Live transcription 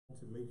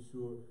to make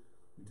sure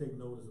we take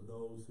notice of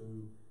those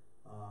who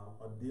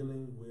are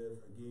dealing with,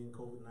 again,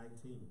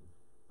 COVID-19.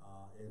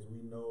 As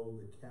we know,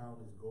 the count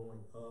is going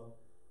up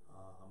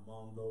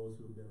among those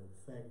who have been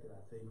infected.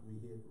 I think we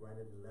hit right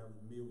at 11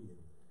 million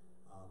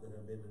that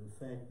have been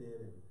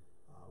infected, and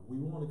we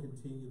want to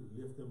continue to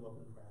lift them up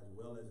in prayer, as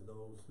well as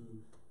those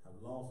who have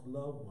lost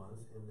loved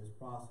ones in this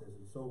process.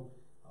 And so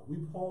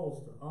we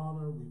pause to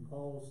honor, we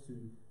pause to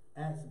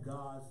ask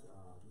God's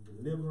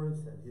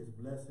deliverance and his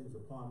blessings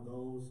upon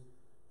those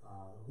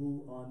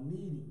who are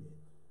needing it,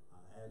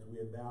 as we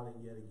are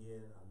battling yet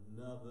again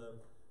another,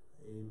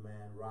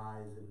 amen,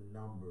 rise in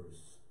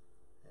numbers.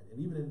 And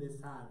even in this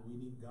time, we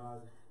need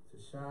God to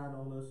shine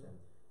on us. And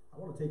I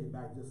want to take it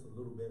back just a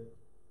little bit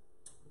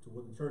to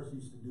what the church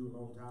used to do a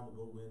long time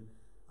ago, when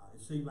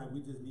it seemed like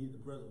we just needed the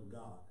presence of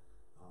God.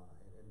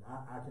 And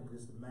I can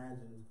just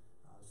imagine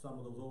some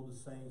of those older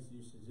saints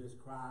used to just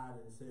cry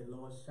and say,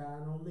 Lord,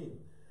 shine on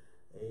me.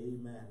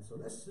 Amen. So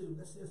let's see,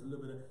 let's just a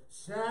little bit of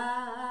shine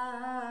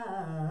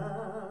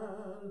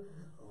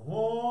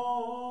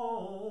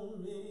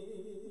on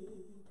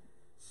me.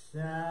 Shine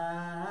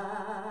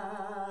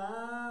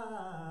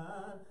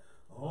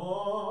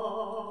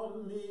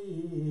on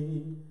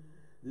me.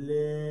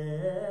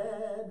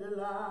 Let the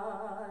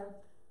light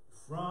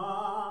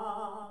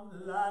from the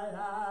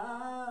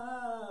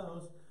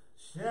lighthouse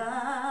shine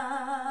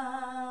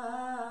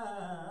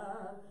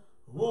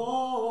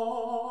on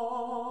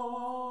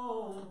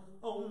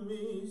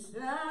me.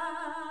 Shine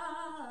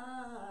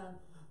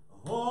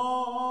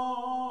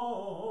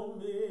on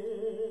me.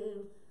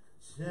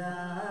 Shine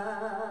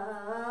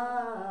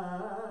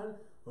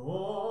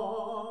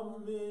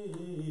on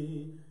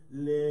me.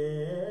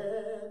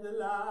 Let the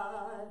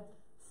light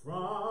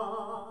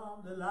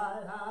from the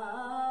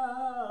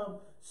lighthouse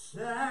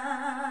shine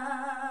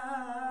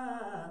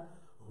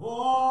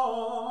on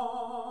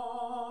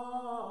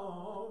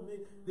me.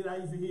 Did I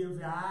used to hear him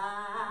say,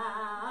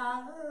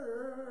 I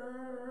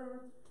heard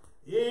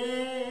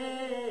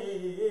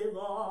a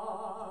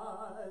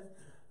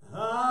voice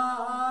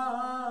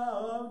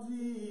of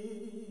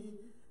Jesus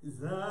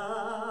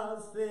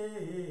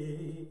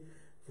say,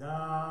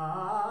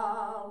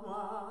 come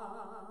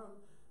on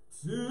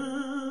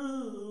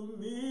to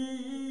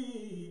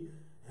me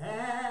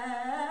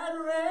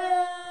and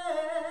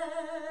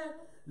rest,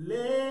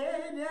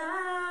 lay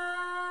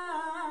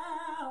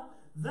down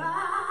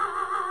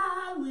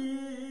thy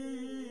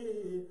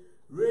weary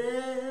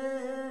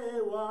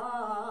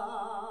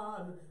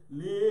one,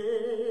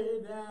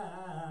 lay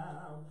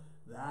down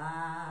thy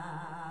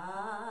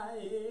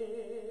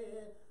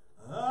head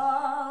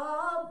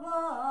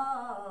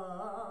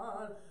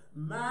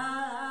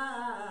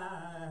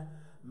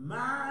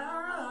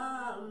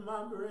upon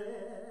my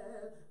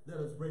bread. Let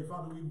us pray.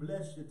 Father, we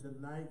bless you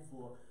tonight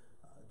for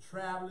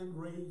traveling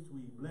grace.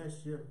 We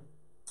bless you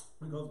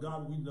because,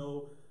 God, we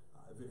know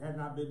if it had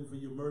not been for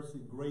your mercy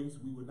and grace,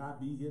 we would not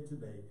be here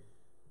today.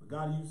 But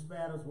God, you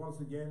spared us once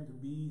again to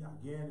be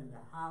again in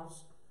the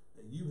house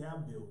that you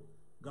have built.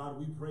 God,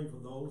 we pray for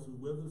those who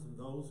are with us and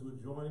those who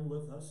are joining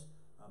with us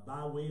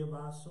by way of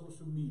our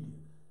social media.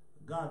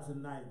 God,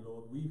 tonight,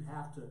 Lord, we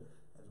have to,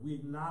 as we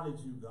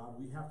acknowledge you, God,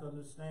 we have to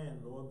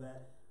understand, Lord,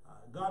 that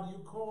God, you're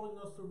calling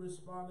us to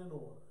respond in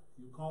order.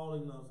 You're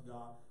calling us,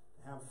 God,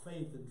 to have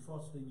faith and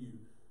trust in you.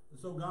 And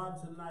so, God,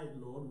 tonight,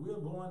 Lord, we're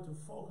going to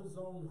focus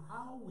on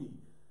how we,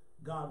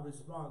 God,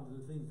 respond to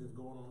the things that's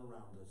going on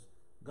around us.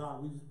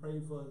 God, we just pray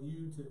for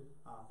you to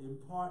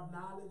impart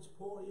knowledge,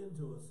 pour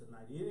into us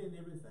tonight, any and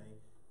everything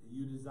that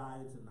you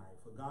desire tonight.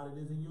 For God, it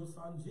is in your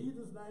Son,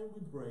 Jesus' name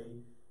we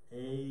pray.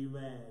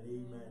 Amen,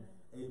 amen,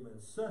 amen.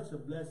 Such a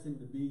blessing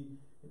to be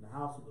in the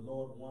house of the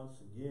Lord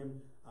once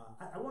again.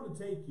 I want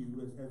to take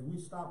you, as we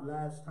stopped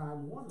last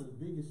time, one of the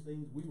biggest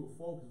things we were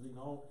focusing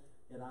on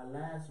in our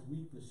last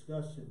week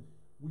discussion,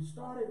 we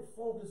started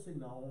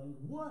focusing on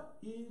what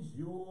is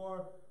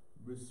your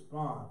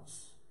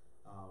response.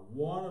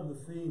 One of the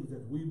things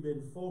that we've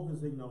been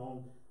focusing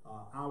on,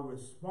 our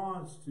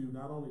response to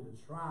not only the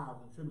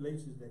trials and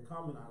tribulations that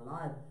come in our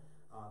life,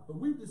 but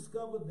we've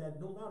discovered that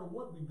no matter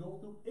what we go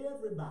through,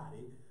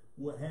 everybody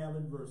will have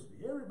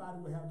adversity. Everybody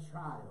will have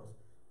trials.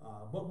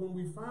 But when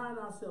we find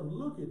ourselves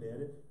looking at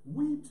it,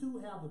 we too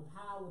have the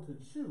power to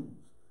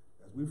choose,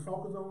 as we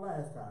focused on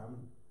last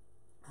time,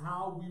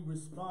 how we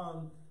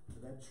respond to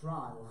that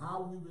trial,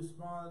 how we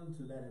respond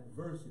to that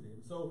adversity.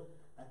 And so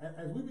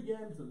as we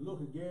began to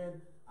look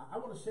again, I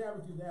want to share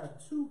with you there are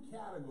two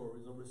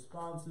categories of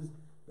responses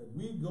that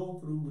we go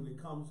through when it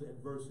comes to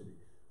adversity.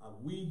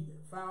 We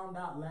found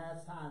out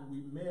last time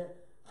we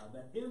met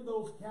that in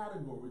those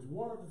categories,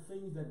 one of the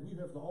things that we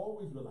have to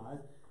always realize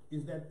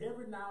is that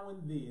every now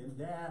and then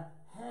there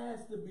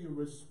has to be a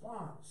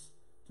response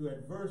to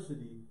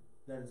adversity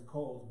that is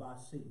caused by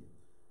sin.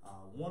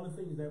 One of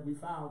the things that we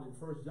found in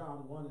 1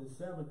 John 1 and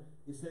 7,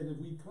 it says, if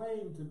we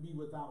claim to be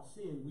without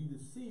sin, we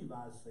deceive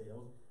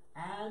ourselves,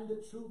 and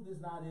the truth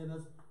is not in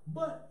us.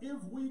 But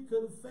if we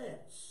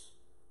confess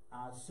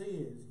our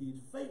sins,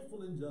 he's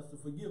faithful and just to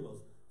forgive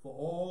us for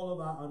all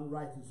of our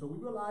unrighteousness. So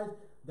we realize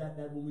that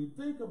when we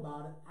think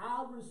about it,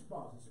 our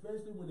response,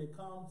 especially when it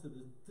comes to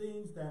the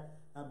things that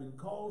have been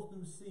caused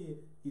through sin,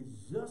 is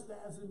just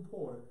as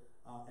important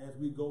as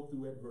we go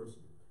through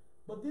adversity.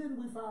 But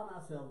then we found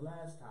ourselves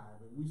last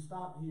time, and we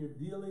stopped here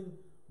dealing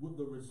with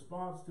the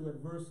response to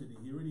adversity.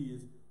 Here it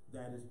is,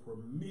 that is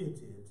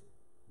permitted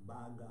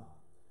by God.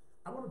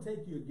 I want to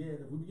take you again,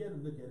 if we begin to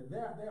look at it,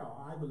 there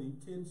are, I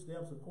believe, 10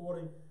 steps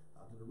according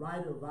to the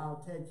writer of our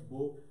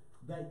textbook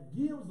that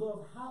gives us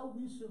how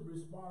we should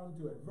respond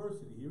to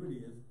adversity. Here it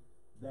is,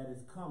 that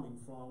is coming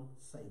from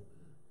Satan.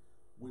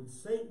 When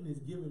Satan is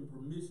given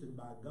permission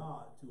by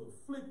God to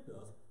afflict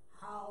us,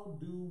 how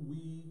do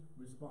we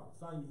respond?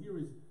 So here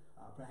is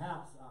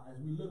perhaps as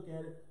we look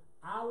at it,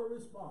 our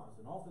response.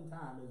 And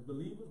oftentimes as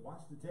believers,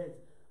 watch the text,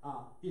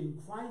 in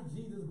Christ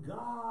Jesus,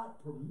 God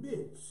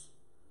permits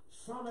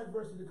some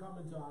adversity to come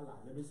into our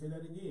life. Let me say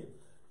that again.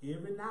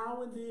 Every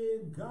now and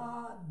then,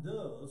 God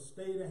does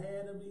stay the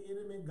hand of the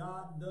enemy.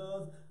 God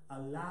does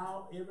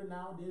allow every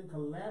now and then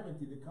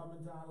calamity to come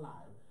into our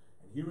life.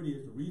 And here it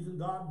is. The reason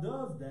God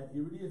does that,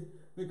 here it is,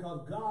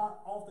 because God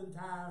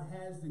oftentimes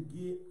has to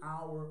get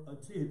our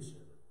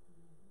attention.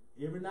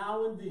 Every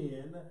now and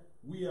then,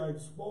 we are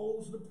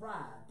exposed to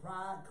pride.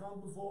 Pride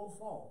comes before a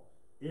fall.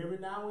 Every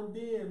now and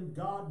then,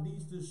 God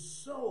needs to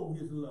show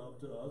his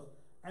love to us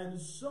and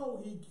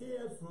show he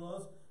cares for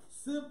us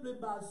simply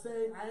by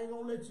saying, I ain't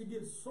going to let you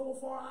get so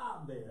far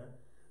out there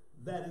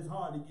that it's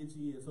hard to get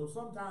you in. So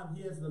sometimes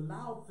he has to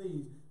allow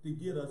things to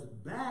get us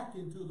back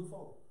into the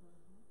fold.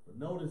 But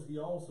notice he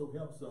also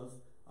helps us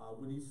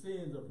when he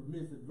sends or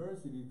permits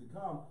adversity to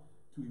come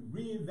to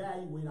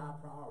reevaluate our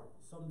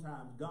priorities.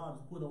 Sometimes God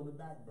is put on the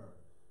back burner,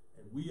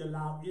 and we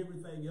allow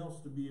everything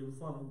else to be in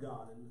front of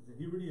God. And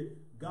here it is.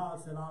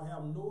 God said, I'll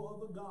have no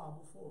other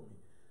God before me.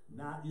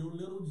 Not your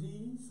little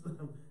G's,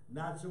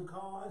 not your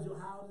cars, your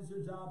houses, your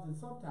jobs. And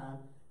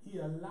sometimes he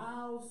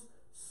allows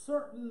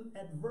certain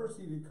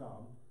adversity to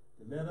come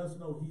to let us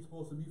know he's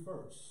supposed to be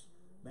first.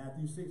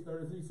 Matthew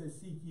 6:33 says,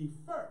 seek ye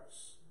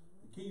first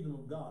the kingdom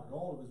of God and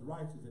all of his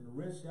righteousness, and the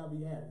rest shall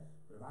be added.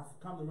 But I've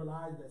come to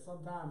realize that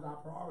sometimes our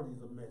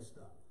priorities are messed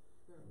up.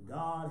 And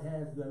God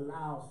has to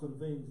allow some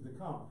things to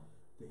come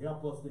to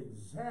help us to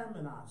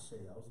examine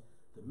ourselves,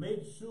 to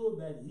make sure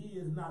that he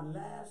is not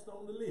last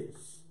on the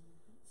list.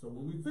 So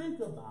when we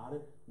think about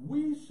it,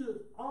 we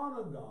should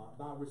honor God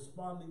by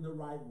responding the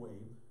right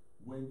way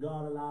when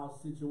God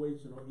allows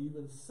situation or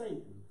even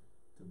Satan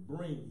to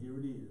bring, here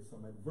it is,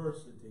 some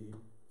adversity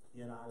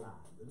in our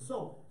lives. And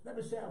so let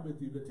me share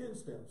with you the 10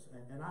 steps.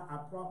 And I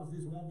promise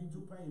this won't be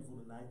too painful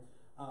tonight.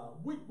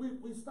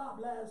 We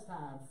stopped last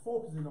time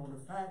focusing on the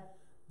fact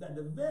that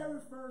the very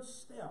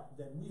first step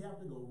that we have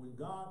to go when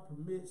God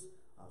permits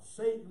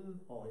Satan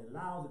or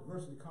allows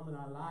adversity to come in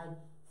our life,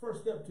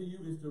 first step to you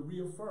is to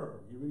reaffirm,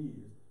 here it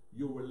is,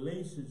 your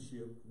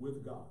relationship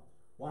with God.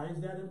 Why is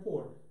that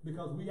important?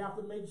 Because we have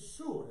to make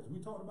sure, as we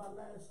talked about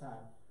last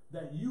time,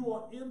 that you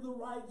are in the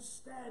right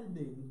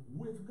standing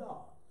with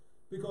God.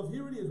 Because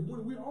here it is,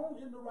 when we're all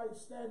in the right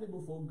standing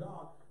before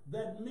God,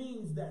 that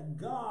means that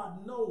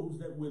God knows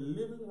that we're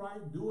living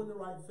right, doing the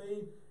right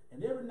thing.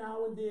 And every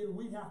now and then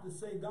we have to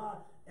say, God,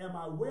 am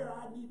I where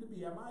I need to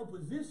be? Am I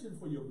positioned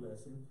for your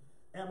blessing?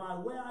 Am I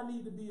where I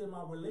need to be in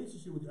my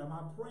relationship with you? Am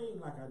I praying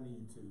like I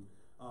need to?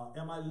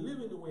 Am I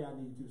living the way I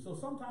need to? So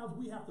sometimes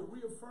we have to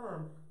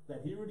reaffirm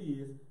that here it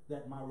is,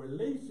 that my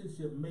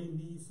relationship may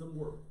need some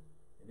work.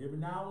 And every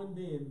now and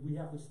then we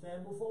have to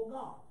stand before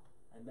God,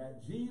 and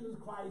that Jesus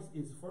Christ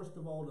is first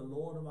of all the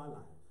Lord of our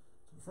life.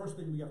 So the first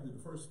thing we have to do,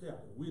 the first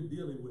step, and we're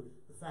dealing with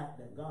the fact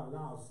that God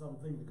allows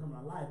something to come in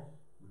our life,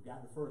 we've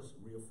got to first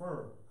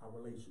reaffirm our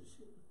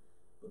relationship.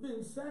 But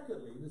then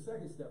secondly, the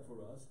second step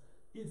for us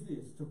is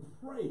this, to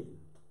pray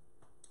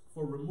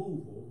for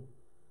removal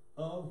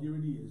of, here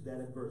it is, that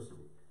adversity.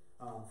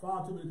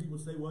 Far too many people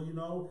say, well, you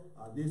know,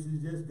 this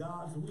is just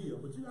God's will.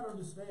 But you got to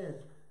understand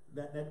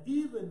that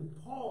even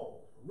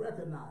Paul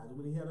recognized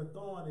when he had a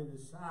thorn in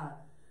his side,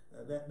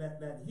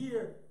 that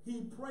here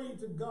he prayed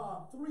to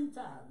God 3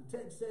 times. The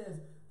text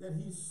says that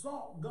he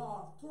sought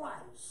God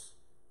thrice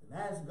and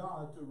asked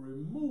God to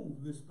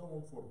remove this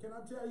thorn for him. Can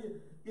I tell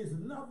you, it's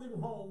nothing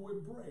wrong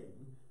with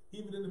praying,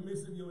 even in the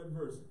midst of your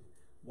adversity.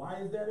 Why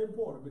is that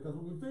important? Because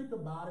when we think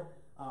about it,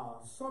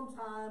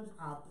 sometimes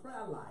our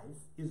prayer life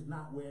is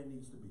not where it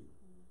needs to be.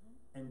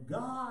 And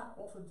God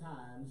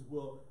oftentimes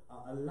will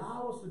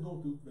allow us to go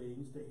through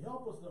things to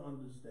help us to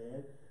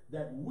understand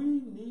that we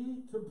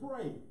need to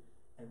pray.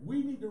 And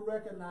we need to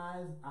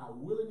recognize our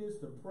willingness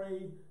to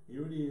pray.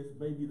 Here it is,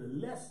 maybe the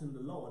lesson the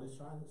Lord is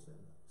trying to send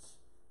us.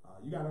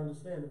 You got to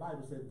understand the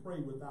Bible says pray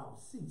without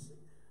ceasing.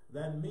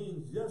 That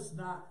means just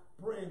not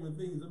praying when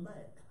things are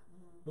bad.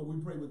 But we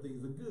pray when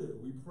things are good.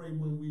 We pray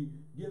when we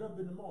get up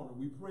in the morning.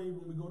 We pray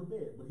when we go to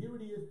bed. But here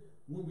it is,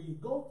 when we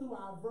go through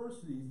our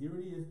adversities, here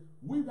it is,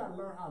 we've got to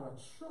learn how to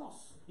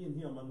trust in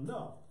him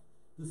enough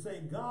to say,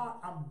 God,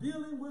 I'm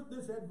dealing with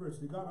this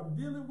adversity. God, I'm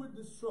dealing with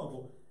this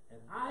struggle, and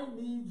I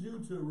need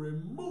you to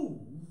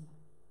remove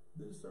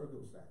this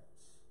circumstance.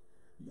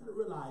 You got to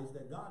realize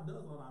that God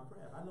does on our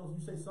prayers. I know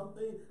you say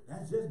something,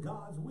 that's just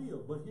God's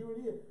will, but here it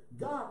is.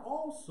 God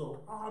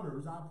also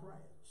honors our prayers.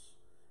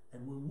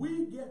 And when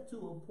we get to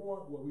a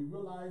point where we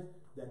realize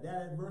that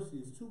that adversity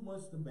is too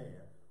much to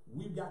bear,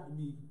 we've got to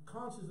be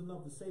conscious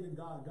enough to say to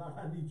God, God,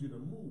 I need you to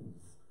move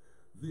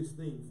this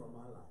thing from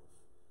my life.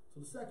 So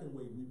the second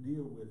way we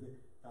deal with it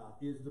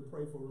is to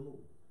pray for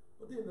removal.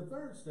 But then the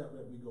third step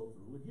that we go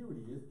through, and here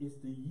it is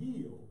to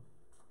yield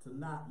to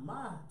not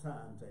my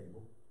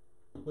timetable,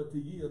 but to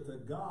yield to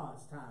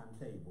God's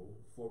timetable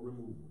for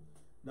removal.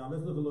 Now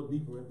let's look a little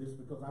deeper at this,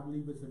 because I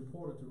believe it's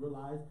important to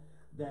realize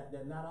that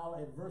not all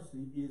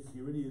adversity is,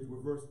 here it is,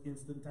 reversed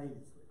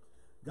instantaneously.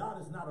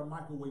 God is not a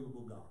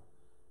microwavable God.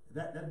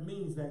 That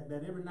means that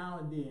every now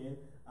and then,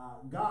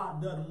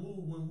 God doesn't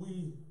move when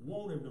we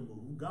want him to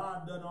move.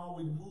 God doesn't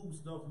always move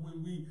stuff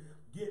when we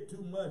get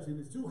too much and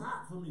it's too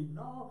hot for me.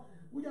 No,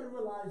 we got to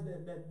realize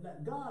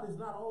that God is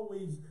not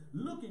always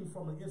looking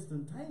from an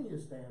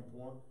instantaneous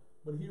standpoint,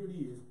 but here it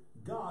is.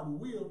 God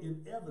will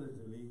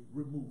inevitably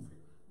remove it.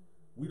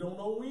 We don't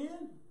know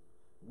when.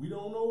 We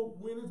don't know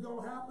when it's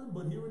going to happen,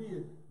 but here it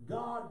is.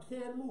 God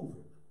can move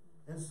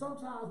it. And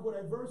sometimes what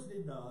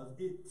adversity does,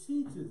 it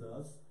teaches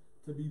us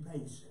to be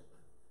patient.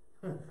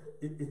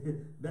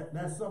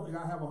 That's something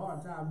I have a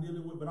hard time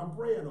dealing with, but I'm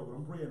praying over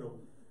it.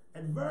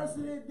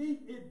 Adversity,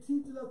 it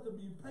teaches us to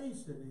be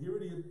patient. And here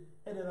it is.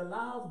 And it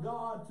allows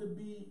God to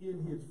be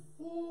in his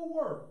full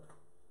work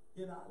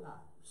in our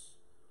lives.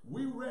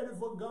 We're ready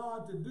for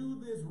God to do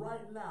this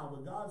right now.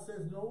 But God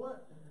says, you know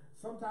what?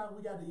 Sometimes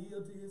we got to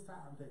yield to his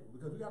timetable,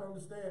 because we got to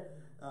understand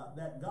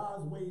that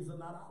God's ways are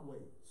not our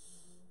ways.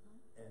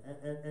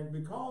 And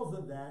because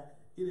of that,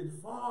 it is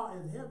far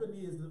as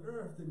heavenly as the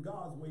earth than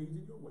God's ways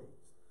and your ways.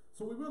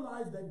 So we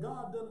realize that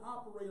God doesn't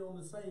operate on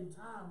the same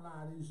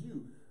timeline as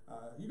you.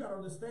 You got to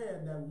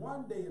understand that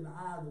one day in the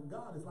eyes of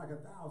God is like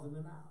 1,000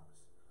 in ours.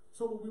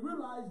 So when we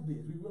realize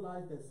this, we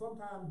realize that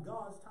sometimes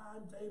God's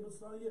timetable,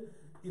 son,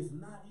 is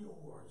not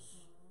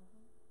yours.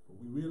 But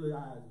we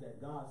realize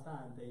that God's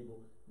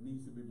timetable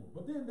needs to be moved.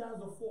 But then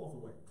there's a fourth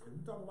way. And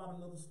we talk about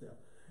another step.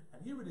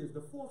 And here it is,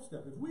 the fourth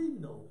step. If we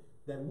know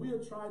that we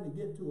are trying to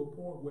get to a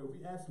point where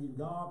we're asking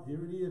God,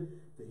 here it is,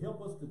 to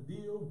help us to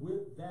deal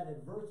with that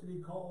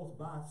adversity caused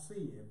by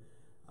sin,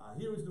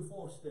 here is the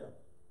fourth step.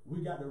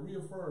 We got to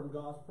reaffirm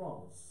God's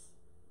promise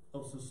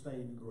of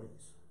sustaining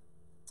grace.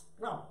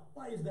 Now,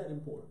 why is that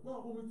important?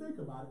 Well, when we think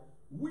about it,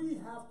 we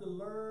have to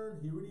learn,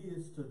 here it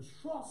is, to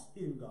trust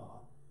in God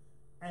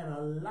and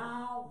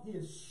allow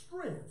his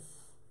strength.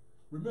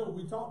 Remember,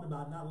 we talked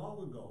about not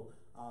long ago,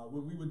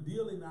 when we were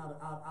dealing out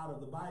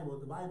of the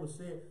Bible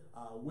said,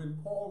 when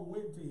Paul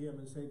went to him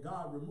and said,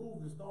 God,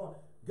 remove this thorn,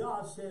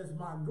 God says,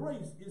 my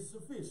grace is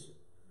sufficient.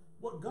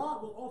 What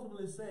God was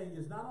ultimately saying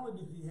is not only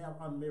did he have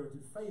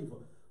unmerited favor,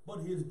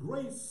 but his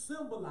grace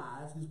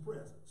symbolized his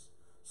presence.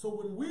 So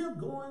when we're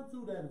going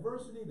through the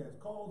adversity that's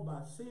caused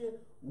by sin,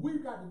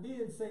 we've got to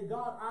then say,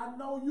 God, I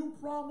know you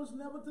promised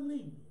never to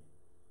leave me.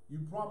 You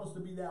promised to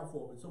be there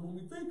for me. So when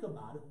we think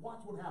about it, watch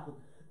what happens.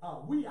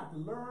 We have to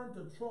learn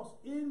to trust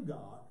in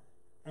God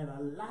and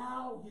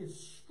allow his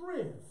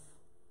strength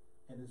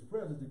and his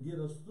presence to get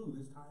us through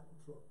this time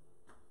of trouble.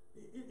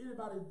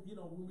 Anybody,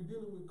 when we're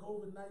dealing with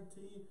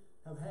COVID-19,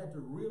 have had to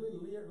really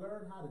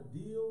learn how to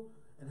deal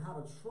and how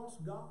to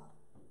trust God?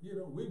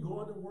 We're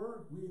going to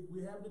work.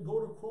 We have to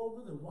go to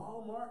Kroger's and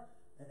Walmart,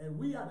 and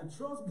we have to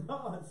trust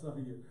God,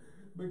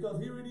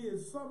 because here it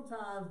is.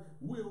 Sometimes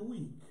we're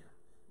weak.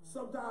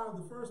 Sometimes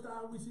the first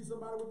time we see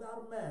somebody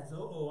without a mask,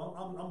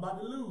 I'm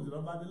about to lose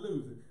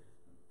it.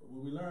 But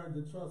when we learn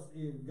to trust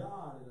in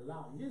God and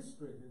allow his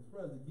strength and his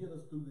presence to get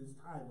us through this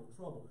time of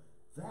trouble,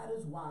 that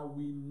is why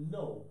we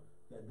know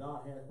that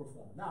God has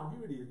performed. Now,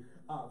 here it is.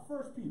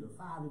 1 Peter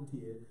 5 and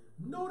 10.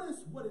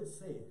 Notice what it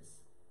says.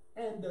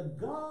 And the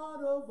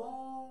God of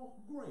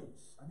all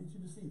grace, I need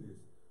you to see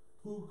this,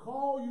 who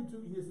called you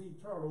to his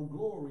eternal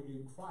glory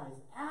in Christ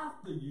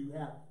after you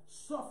have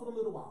suffered a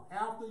little while,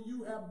 after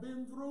you have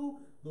been through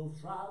those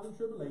trials and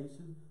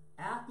tribulations,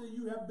 after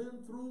you have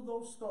been through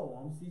those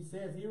storms, he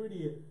says, here it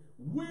is,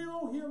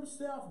 will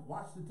himself,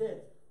 watch the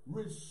text,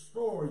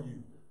 restore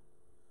you.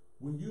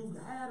 When you've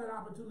had an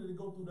opportunity to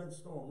go through that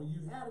storm, when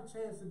you had a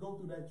chance to go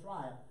through that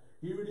trial,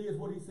 here it is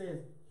what he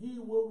says, he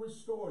will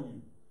restore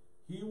you.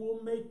 He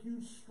will make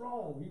you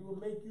strong. He will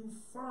make you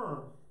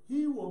firm.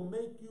 He will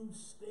make you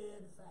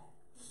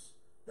steadfast.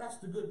 That's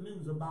the good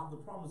news about the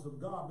promise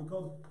of God,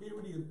 because here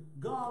it is.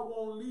 God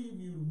won't leave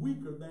you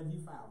weaker than he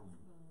found you.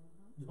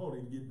 You don't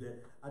even get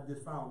that. I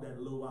just found that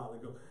a little while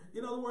ago.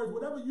 In other words,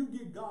 whatever you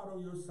get God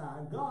on your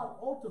side, God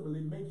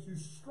ultimately makes you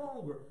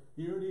stronger.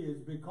 Here it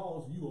is,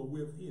 because you are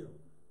with him.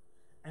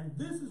 And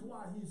this is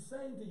why he's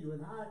saying to you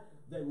and I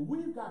that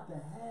we've got to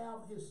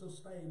have his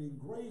sustaining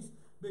grace,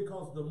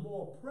 because the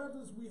more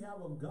presence we have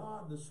of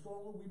God, the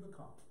stronger we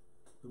become.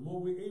 The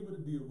more we're able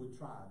to deal with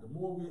trial, the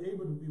more we're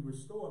able to be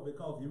restored,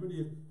 because here it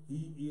is,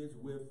 he is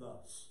with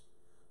us.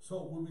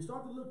 So when we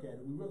start to look at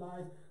it, we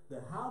realize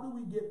that how do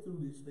we get through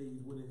these things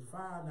when it's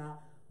found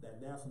out that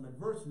there's some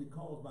adversity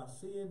caused by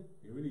sin?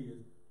 Here it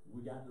is.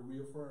 We got to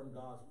reaffirm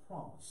God's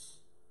promise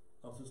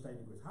of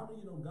sustaining grace. How many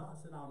of you know God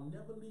said, I'll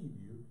never leave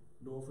you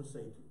nor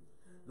forsake you?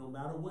 No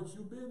matter what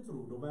you've been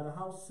through, no matter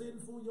how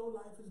sinful your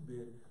life has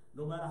been,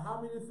 no matter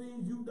how many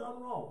things you've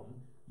done wrong,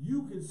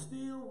 you can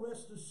still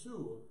rest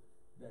assured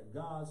that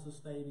God's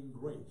sustaining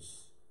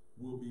grace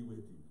will be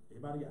with you.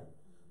 Everybody got it?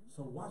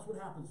 So watch what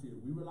happens here.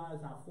 We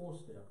realize our fourth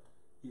step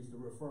is to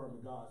refer to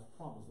God's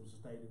promise of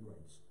sustaining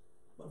grace.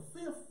 But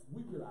fifth,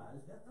 we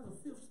realize that's a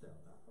fifth step.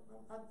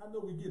 I know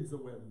we're getting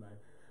somewhere tonight.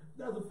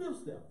 That's a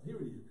fifth step. Here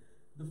it is.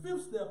 The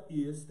fifth step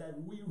is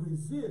that we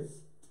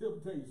resist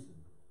temptation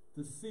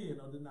to sin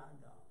or deny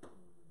God.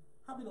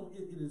 How many know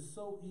it is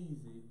so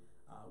easy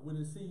when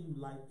it seems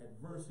like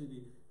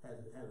adversity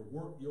has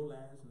worked your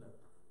last nerve?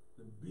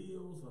 The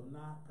bills are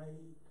not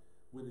paid.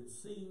 When it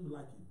seems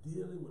like you're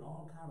dealing with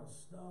all kind of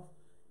stuff,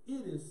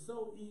 it is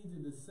so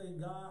easy to say,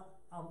 God,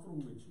 I'm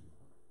through with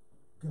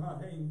you.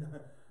 God ain't.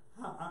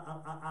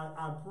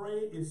 I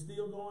pray it's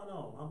still going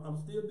on. I'm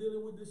still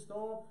dealing with this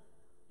storm.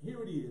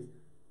 Here it is.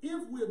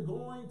 If we're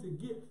going to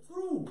get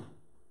through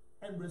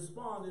and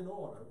respond in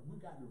order, we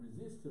got to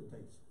resist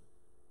temptation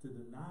to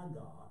deny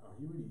God, or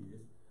here it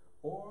is,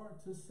 or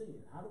to sin.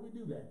 How do we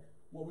do that?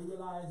 Well, we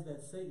realize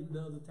that Satan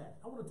does attack.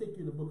 I want to take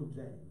you to the book of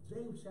James,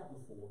 James chapter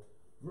 4,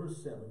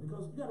 verse 7,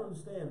 because you got to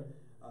understand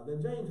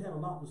that James had a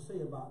lot to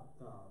say about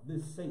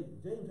this Satan.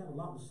 James had a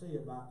lot to say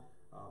about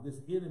this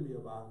enemy,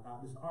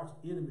 about this arch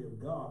enemy of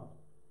God.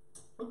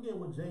 Look again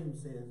what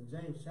James says in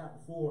James chapter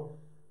 4.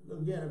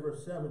 Look again at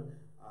verse 7.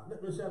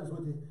 Let me share this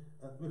with you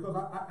because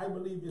I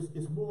believe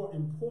it's more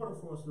important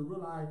for us to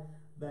realize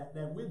that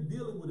we're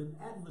dealing with an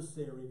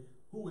adversary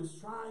who is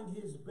trying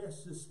his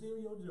best to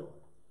steal your joy,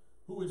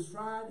 who is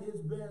trying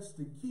his best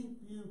to keep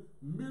you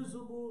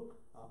miserable,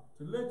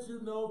 to let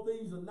you know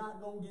things are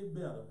not going to get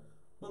better.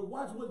 But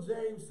watch what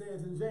James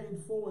says in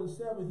James 4 and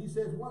 7. He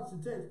says, watch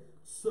the text,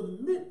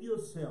 submit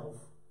yourself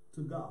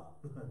to God.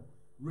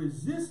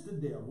 Resist the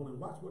devil, and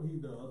watch what he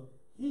does.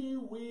 He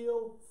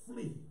will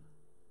flee.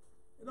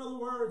 In other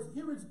words,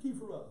 here is the key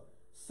for us.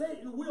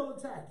 Satan will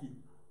attack you.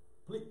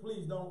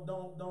 Please don't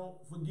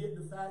forget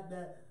the fact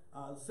that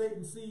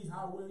Satan sees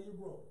how well you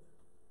grow.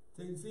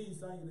 Satan sees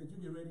something that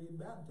you get ready to get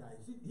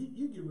baptized.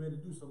 You get ready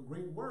to do some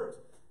great works.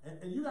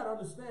 And you got to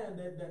understand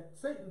that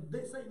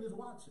Satan is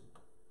watching.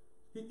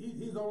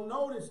 He's on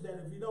notice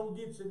that if he don't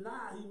get you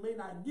now, he may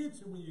not get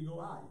you when you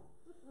go higher.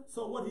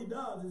 So what he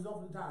does is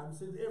oftentimes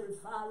sends every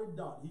fiery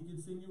dart. He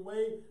can send you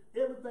away,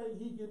 everything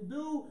he can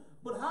do.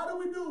 But how do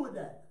we do with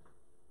that?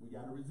 We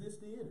got to resist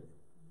the enemy.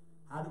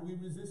 How do we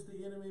resist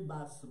the enemy?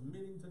 By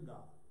submitting to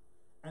God.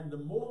 And the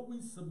more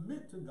we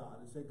submit to God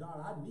and say,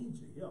 God, I need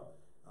your help.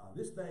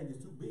 This thing is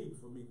too big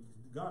for me.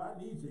 God,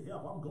 I need your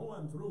help. I'm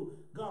going through.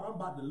 God, I'm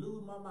about to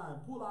lose my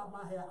mind. Pull out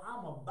my hair.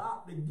 I'm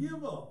about to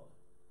give up.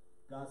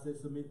 God said,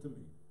 submit to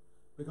me.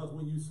 Because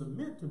when you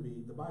submit to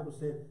me, the Bible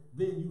said,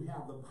 then you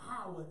have the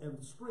power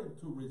and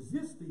strength to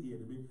resist the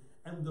enemy.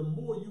 And the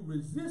more you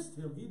resist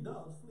him, he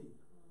does flee.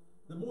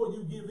 The more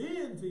you give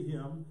in to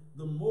him,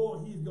 the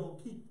more he's going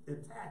to keep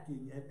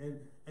attacking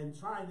and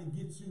trying to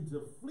get you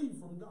to flee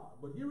from God.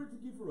 But here is the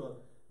key for us.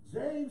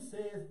 James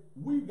says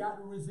we've got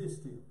to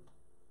resist him.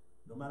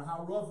 No matter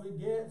how rough it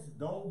gets,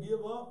 don't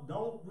give up.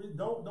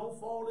 Don't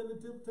fall into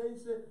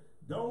temptation.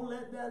 Don't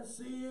let that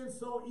sin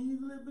so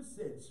easily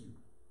beset you.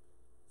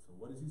 So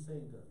what is he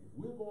saying to us? If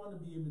we're going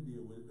to be able to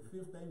deal with it, the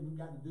fifth thing we've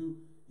got to do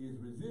is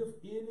resist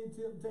any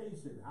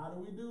temptation. How do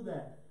we do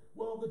that?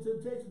 Well, the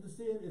temptation to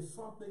sin is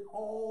something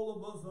all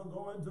of us are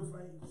going to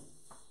face.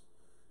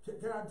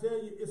 Can I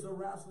tell you, it's a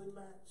wrestling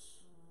match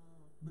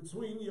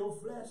between your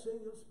flesh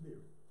and your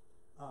spirit.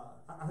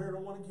 I heard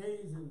on one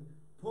occasion,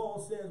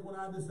 Paul says, when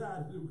I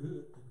decide to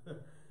do good,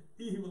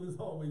 evil is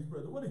always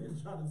present. What are you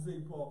trying to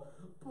say, Paul?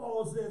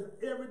 Paul says,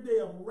 every day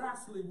I'm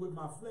wrestling with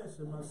my flesh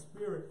and my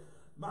spirit.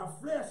 My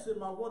flesh and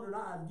my wandering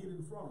eyes get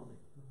in front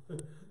of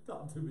me.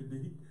 Talk to me,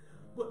 D.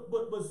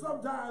 But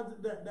sometimes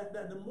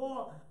that the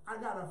more I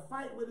gotta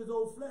fight with this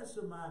old flesh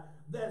of mine,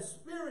 that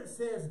spirit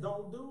says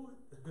don't do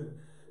it.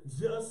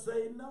 Just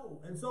say no.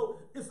 And so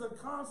it's a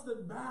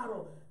constant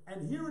battle.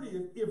 And here it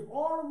is. If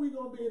all we're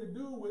gonna be able to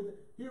do with it,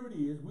 here it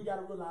is, we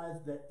gotta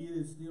realize that it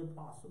is still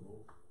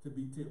possible to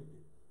be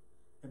tempted.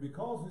 And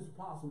because it's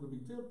possible to be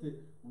tempted,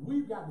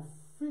 we've got to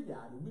figure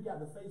out it. We got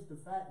to face the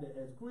fact that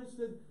as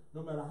Christians,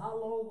 no matter how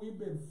long we've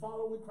been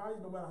following Christ,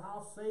 no matter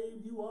how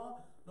saved you are,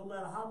 no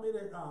matter how many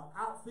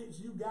outfits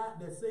you got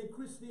that say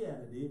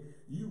Christianity,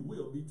 you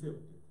will be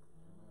tempted.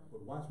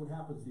 But watch what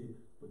happens here.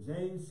 But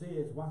James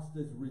says, watch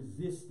this,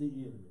 resist the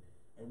enemy.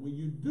 And when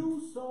you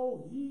do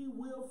so, he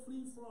will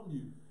flee from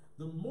you.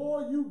 The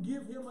more you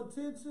give him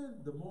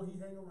attention, the more he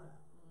hang around.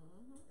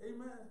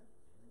 Amen.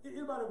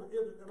 Anybody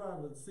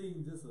ever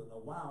seen just a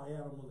wild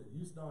animal and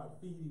you start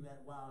feeding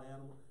that wild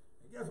animal?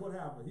 And guess what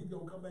happens? He's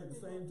going to come back at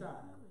the same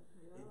time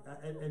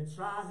and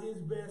try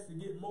his best to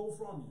get more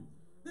from you.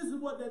 This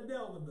is what that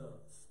devil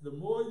does. The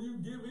more you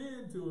give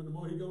in to him, the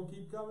more he's going to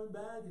keep coming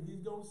back and he's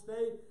going to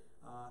stay.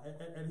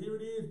 And here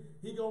it is,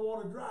 he's going to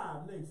want to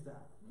drive next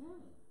time.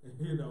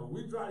 You know,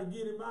 we try to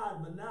get him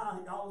out, but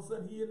now all of a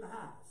sudden he's in the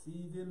house.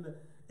 He's in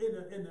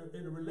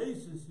in a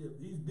relationship.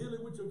 He's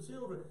dealing with your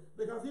children.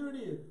 Because here it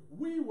is.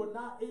 We were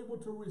not able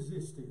to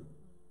resist him.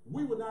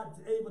 We were not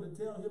able to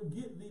tell him,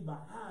 get thee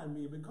behind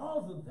me. And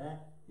because of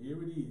that,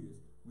 here it is.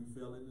 We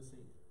fell into sin.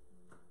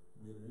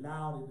 We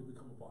allowed it to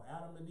become a part.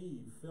 Adam and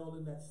Eve fell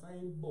in that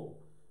same boat.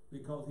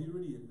 Because here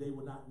it is. They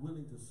were not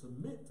willing to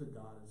submit to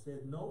God and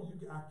said, no,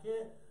 I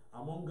can't.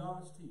 I'm on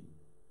God's team.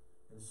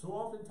 And so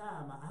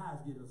oftentimes our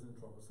eyes get us in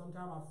trouble.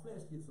 Sometimes our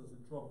flesh gets us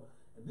in trouble.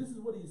 And this is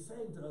what he's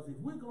saying to us. If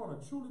we're going to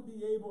truly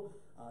be able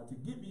to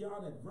get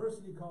beyond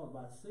adversity caused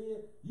by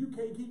sin, you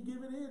can't keep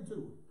giving in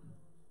to it.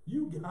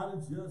 You got to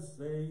just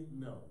say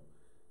no.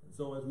 And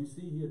so as we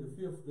see here, the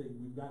fifth thing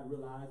we've got to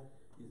realize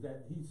is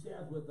that he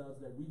shares with us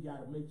that we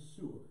got to make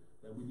sure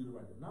that we do the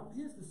right thing. Now,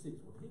 here's the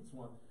sixth one. The sixth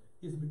one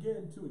is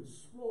begin to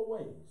explore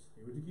ways,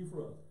 here's the key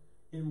for us,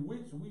 in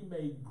which we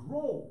may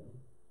grow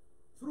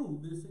through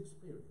this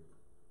experience.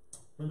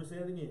 Let me say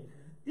it again.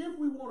 If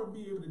we want to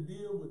be able to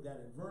deal with that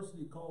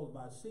adversity caused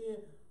by sin,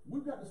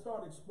 we've got to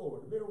start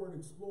exploring. The very word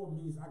explore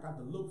means I got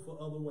to look for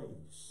other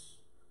ways.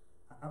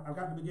 I've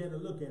got to begin to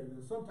look at it.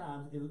 And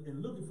sometimes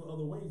in looking for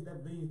other ways,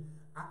 that means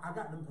I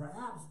got to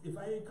perhaps, if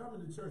I ain't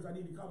coming to church, I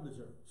need to come to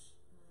church.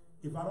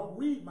 If I don't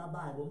read my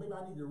Bible, maybe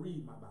I need to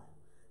read my Bible.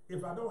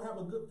 If I don't have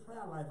a good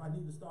prayer life, I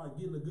need to start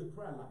getting a good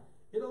prayer life.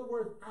 In other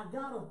words, I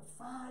got to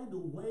find a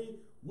way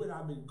when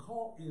I've been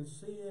caught in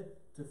sin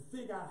to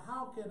figure out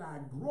how can I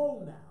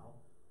grow now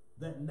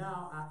that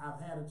now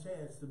I've had a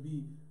chance to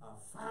be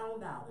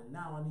found out and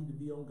now I need to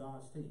be on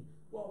God's team.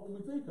 Well, when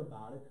we think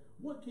about it,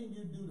 what can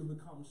you do to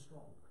become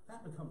stronger?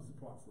 That becomes the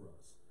part for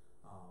us.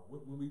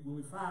 When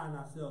we find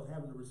ourselves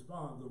having to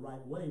respond the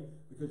right way,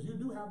 because you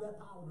do have that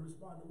power to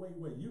respond the right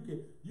way. You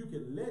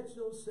can let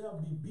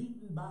yourself be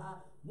beaten by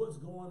what's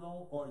going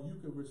on, or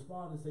you can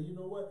respond and say, you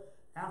know what?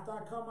 After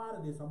I come out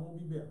of this, I'm going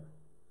to be better.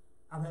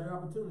 I've had an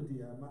opportunity.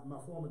 My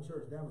former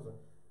church, that was a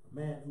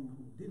man who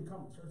didn't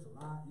come to church a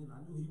lot. You know,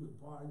 I knew he was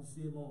part. You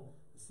see him on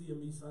the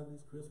CME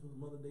Sundays, Christmas,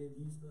 Mother Day, and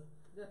Easter.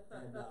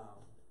 And,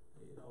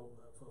 you know,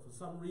 for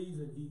some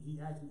reason, he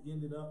actually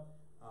ended up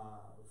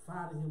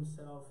finding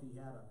himself. He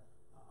had a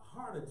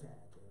heart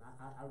attack. And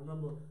I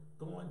remember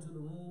going to the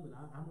room, and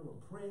I remember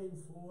praying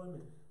for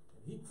him,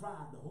 and he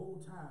cried the whole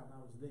time I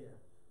was there.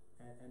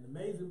 And the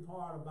amazing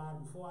part about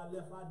it, before I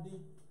left ID,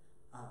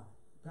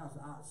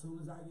 Pastor, as soon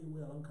as I get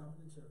well, I'm coming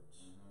to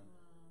church.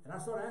 And I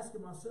started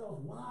asking myself,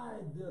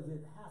 why does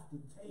it have to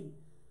take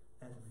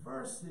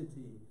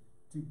adversity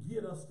to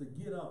get us to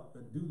get up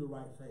and do the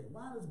right thing?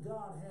 Why does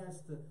God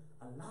has to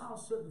allow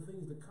certain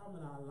things to come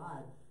in our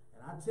life?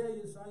 And I tell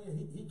you, Sonia,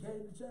 he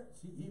came to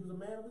church. He was a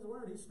man of his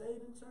word. He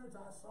stayed in church.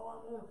 I saw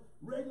him on a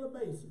regular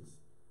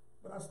basis.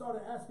 But I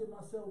started asking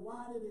myself,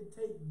 why did it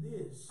take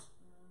this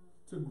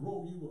to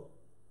grow you up?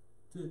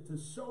 To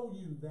show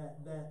you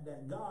that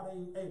God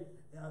ain't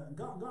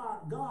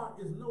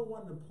God is no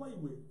one to play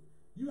with.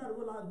 You got to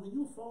realize when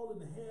you fall in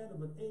the hand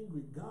of an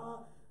angry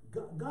God,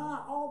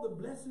 all the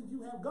blessings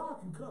you have, God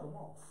can cut them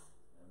off.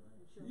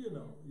 You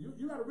know,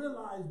 you got to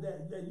realize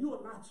that you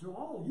are not your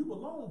own. You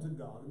belong to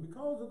God. And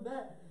because of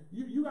that,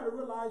 you got to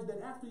realize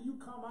that after you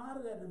come out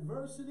of that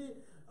adversity,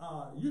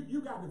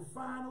 you got to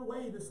find a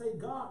way to say,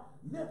 God,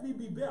 let me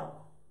be better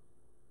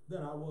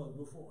than I was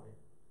before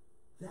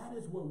him. That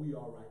is where we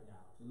are right now.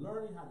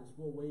 Learning how to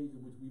explore ways in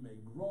which we may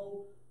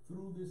grow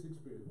through this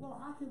experience. Well,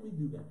 how can we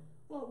do that?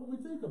 Well, when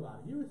we think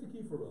about it, here is the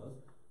key for us.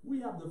 We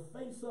have to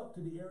face up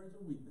to the areas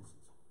of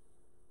weaknesses.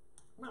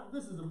 Now,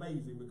 this is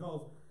amazing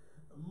because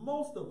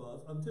most of us,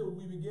 until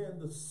we begin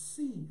to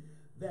see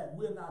that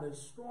we're not as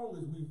strong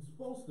as we're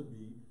supposed to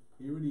be,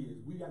 here it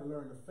is. We got to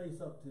learn to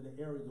face up to the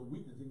areas of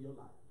weakness in your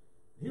life.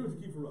 Here's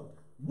the key for us.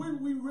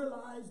 When we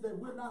realize that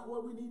we're not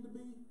where we need to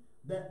be,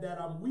 that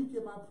I'm weak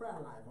in my prayer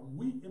life, I'm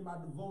weak in my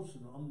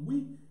devotional, I'm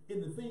weak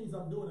in the things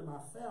I'm doing in my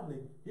family,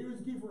 here's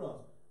the key for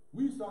us.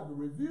 We start to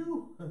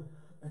review,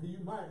 and you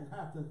might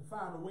have to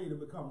find a way to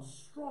become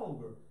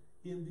stronger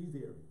in these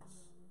areas.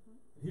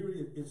 Here it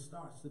is. It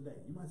starts today.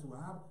 You might say,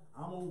 well,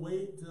 I'm going to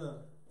wait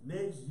till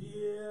next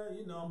year.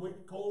 You know, I'm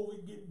waiting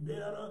COVID get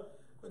better.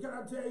 But can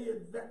I tell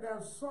you that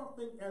there's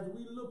something as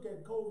we look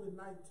at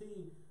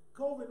COVID-19,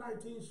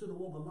 COVID-19 should have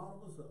woke a lot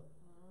of us up.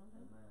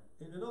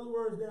 And in other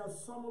words, there are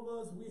some of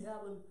us, we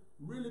haven't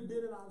really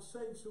been in our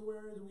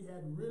sanctuaries. We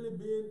hadn't really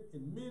been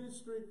in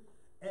ministry.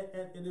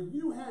 And if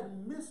you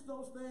hadn't missed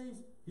those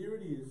things, here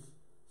it is,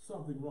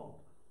 something wrong.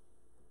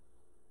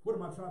 What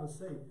am I trying to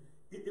say?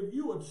 If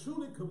you are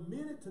truly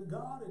committed to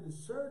God and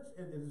His church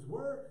and His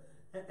word,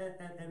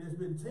 and it's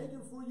been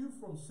taken for you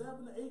from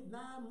 7 to 8,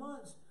 9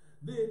 months,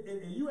 then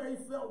and you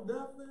ain't felt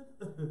nothing,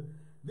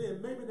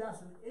 then maybe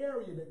that's an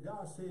area that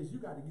God says you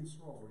got to get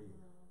stronger in.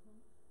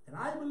 And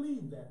I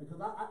believe that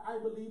because I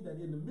believe that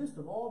in the midst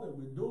of all that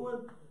we're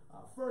doing,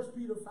 1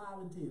 Peter 5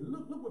 and 10,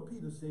 look what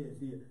Peter says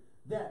here,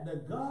 that the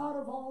God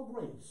of all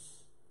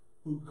grace,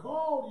 who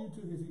called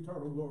you to His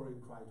eternal glory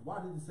in Christ. Why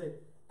did He say,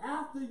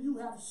 after you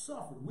have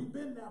suffered, we've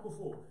been there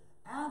before,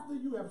 after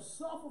you have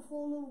suffered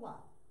for a little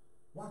while,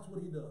 watch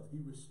what He does. He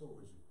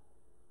restores you.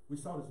 We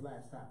saw this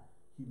last time.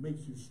 He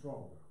makes you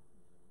stronger.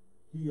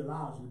 he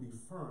allows you to be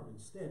firm and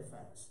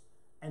steadfast.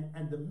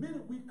 And the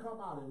minute we come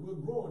out and we're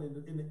growing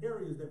in the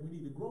areas that we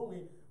need to grow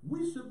in,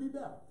 we should be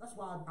better. That's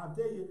why I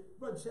tell you,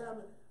 Brother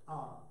Chapman,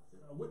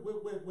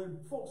 when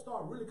folks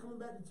start really coming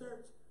back to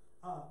church,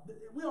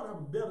 we ought to have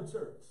a better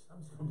church.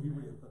 I'm just going to be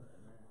real.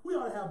 We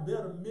ought to have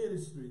better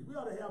ministries. We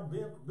ought to have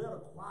better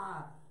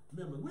choir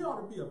members. We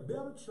ought to be a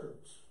better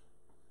church.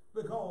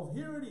 Because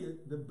here it is,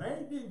 the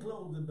bank didn't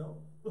close the door.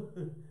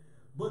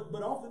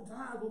 But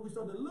oftentimes when we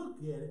start to look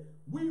at it,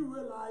 we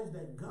realize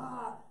that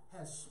God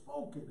has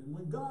spoken. And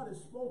when God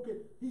has spoken,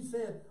 he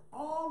said,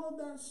 all of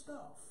that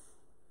stuff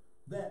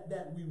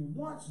that we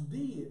once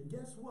did,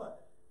 guess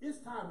what? It's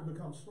time to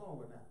become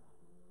stronger now.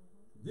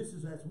 This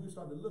is as we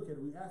start to look at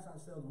it, we ask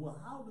ourselves, well,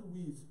 how do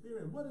we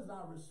experience? What is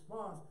our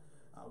response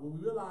when we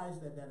realize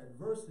that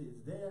adversity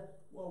is there?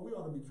 Well, we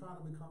ought to be trying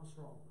to become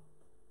stronger.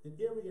 In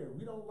every area.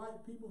 We don't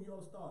like people, you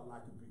ought to start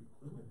liking people.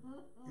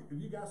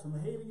 If you got some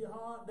hate in your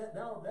heart,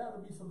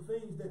 that'll be some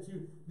things that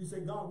you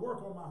say, God,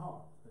 work on my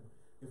heart.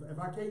 If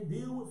I can't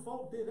deal with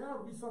folk, then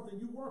that'll be something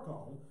you work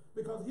on.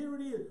 Because here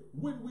it is,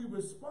 when we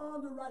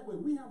respond the right way,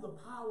 we have the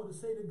power to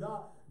say to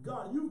God,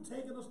 God, you've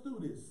taken us through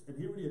this. And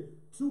here it is,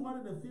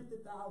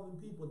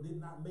 250,000 people did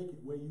not make it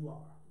where you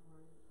are.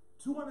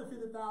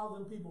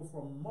 250,000 people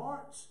from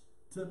March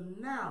to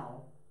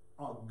now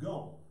are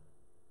gone.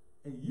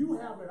 And you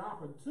have an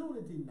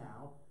opportunity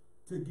now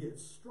to get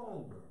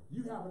stronger.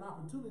 You have an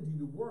opportunity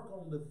to work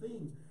on the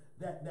things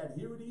that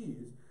here it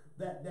is,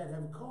 that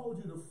have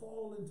caused you to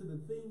fall into the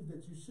things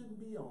that you shouldn't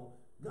be on.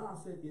 God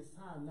said it's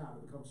time now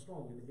to become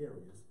strong in the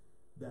areas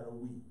that are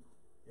weak.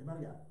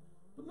 Everybody got it?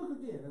 But look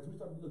again, as we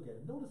start to look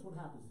at it. Notice what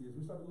happens here as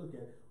we start to look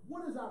at it.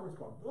 What is our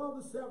response? Well,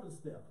 the seventh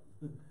step.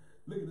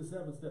 Look at the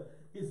seventh step.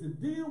 It's to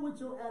deal with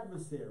your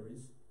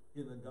adversaries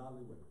in a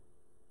godly way.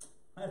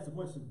 I asked the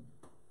question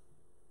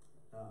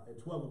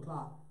at 12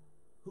 o'clock,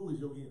 who is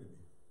your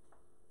enemy?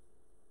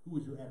 Who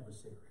is your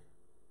adversary?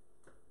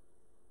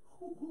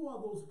 Who are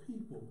those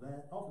people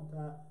that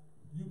oftentimes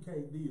you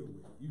can't deal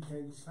with, you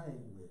can't sing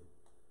with?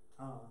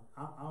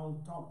 I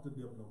don't talk to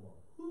them no more.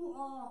 Who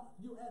are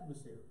your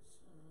adversaries?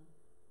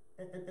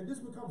 And this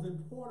becomes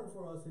important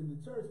for us in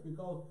the church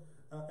because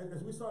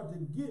as we start to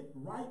get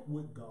right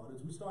with God,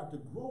 as we start to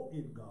grow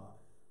in God,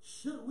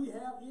 should we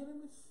have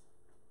enemies?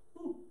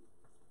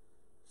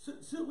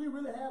 Should we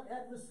really have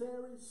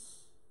adversaries?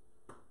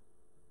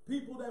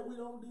 People that we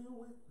don't deal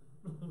with?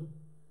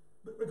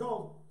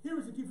 Because here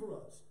is the key for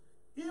us.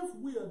 If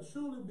we are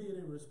truly being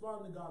able to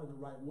respond to God in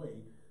the right way,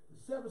 the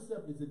seventh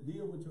step is to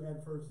deal with your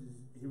adversities,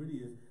 here it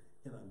is,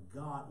 in a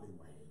godly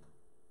way.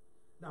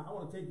 Now, I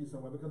want to take you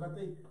somewhere because I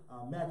think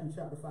Matthew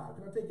chapter 5.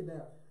 Can I take it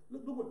down?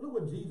 Look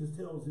what Jesus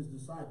tells his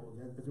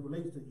disciples as it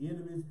relates to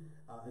enemies,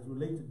 as it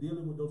relates to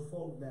dealing with those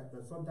folks that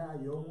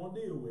sometimes you don't want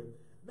to deal with.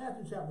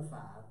 Matthew chapter 5.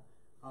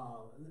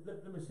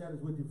 Let me share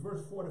this with you.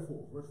 Verse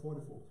 44. Verse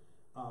 44.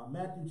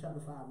 Matthew chapter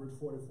 5, verse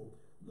 44.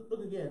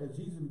 Look again as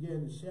Jesus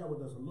began to share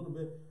with us a little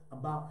bit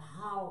about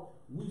how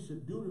we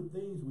should do the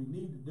things we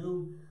need to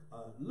do.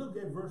 Look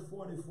at verse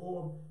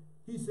 44.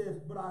 He says,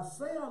 but I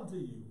say unto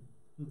you,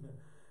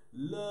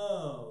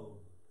 love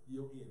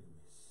your enemies.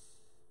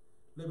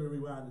 Let me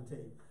rewind the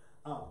tape.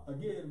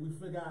 Again, we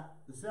forgot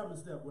the seventh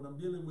step when I'm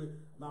dealing with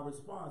my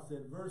response to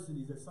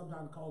adversities that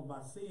sometimes caused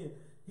by sin.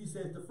 He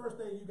says the first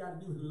thing you got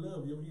to do is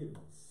love your enemies.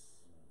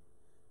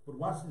 But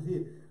watch this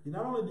here.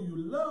 Not only do you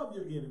love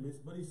your enemies,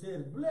 but he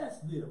says, bless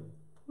them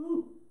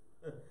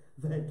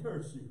that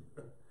curse you.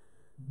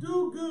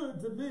 Do good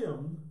to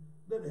them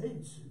that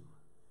hate you.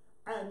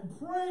 And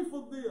pray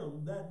for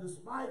them that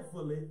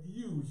despitefully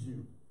use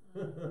you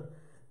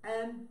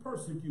and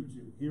persecute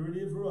you. Here it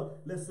is for us.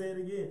 Let's say it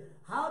again.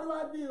 How do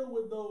I deal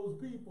with those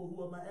people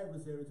who are my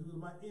adversaries, who are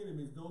my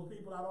enemies, those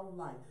people I don't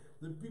like,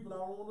 the people I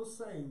don't want to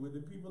sing with,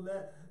 the people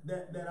that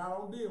I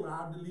don't deal with?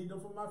 I'll delete them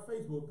from my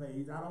Facebook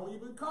page. I don't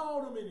even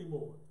call them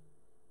anymore.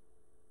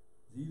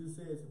 Jesus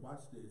says,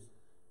 watch this.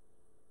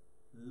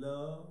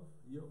 Love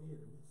your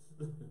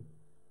enemies.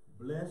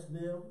 Bless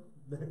them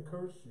that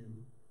curse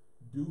you.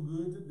 Do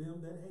good to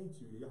them that hate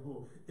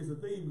you. It's a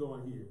theme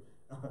going here.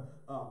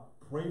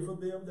 Pray for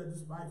them that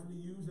despitefully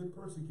use and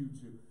persecute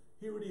you.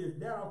 Here it is.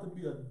 That ought to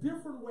be a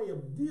different way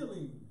of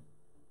dealing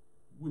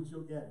with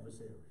your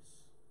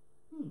adversaries.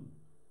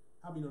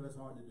 How many know that's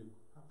hard to do?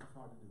 That's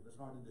hard to do. That's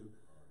hard to do.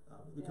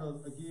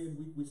 Because again,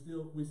 we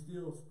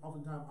still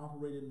oftentimes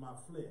operate in my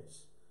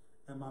flesh.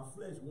 And my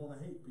flesh want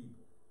to hate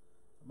people.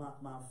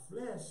 My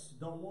flesh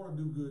don't want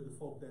to do good to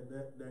folk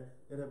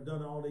that have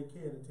done all they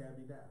can to tear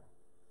me down.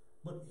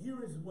 But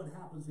here is what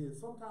happens here.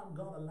 Sometimes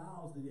God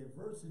allows the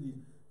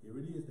adversities, here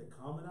it is, that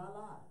come in our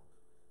lives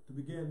to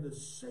begin to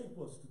shape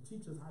us, to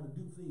teach us how to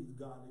do things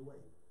godly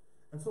way.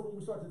 And so when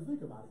we start to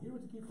think about it, here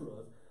is the key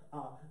for us.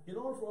 In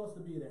order for us to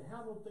be able to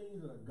handle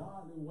things in a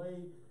godly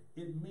way,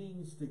 it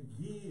means to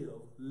give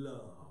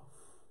love.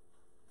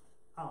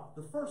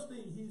 The first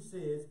thing he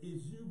says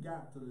is you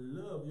got to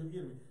love your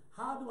enemy.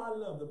 How do I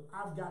love them?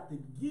 I've got to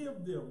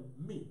give them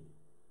me.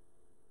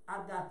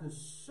 I've got to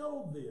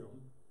show them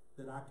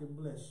that I can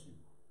bless you.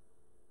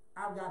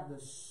 I've got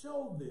to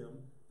show them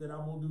that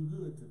I'm going to do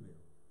good to them.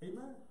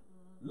 Amen.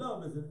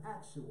 Love is an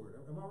action word.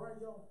 Am I right,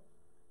 y'all?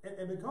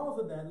 And because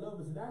of that,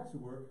 love is an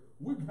action word.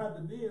 We got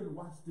to then,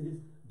 watch this,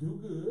 do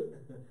good.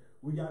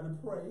 We got to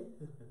pray.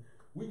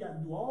 We got to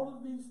do all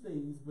of these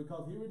things,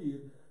 because here it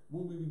is.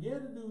 When we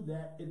begin to do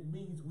that, it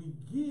means we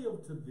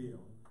give to them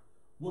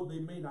what they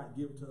may not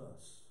give to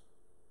us.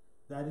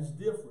 That is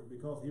different,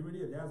 because here it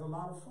is. There's a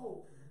lot of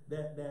folk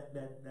that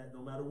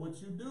no matter what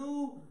you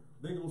do,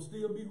 they're going to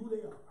still be who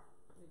they are.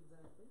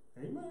 Exactly.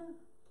 Amen.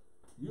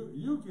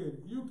 You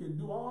can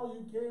do all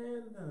you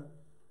can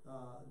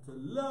to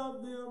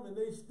love them, and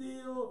they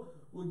still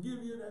will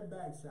give you that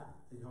backside.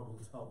 Y'all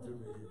gonna talk to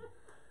me here.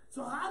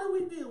 So how do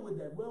we deal with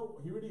that? Well,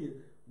 here it is.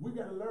 We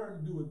got to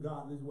learn to do it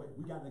God's way.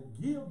 We got to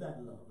give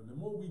that love, and the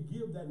more we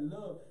give that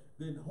love,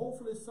 then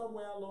hopefully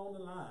somewhere along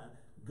the line,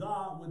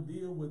 God will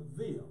deal with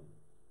them.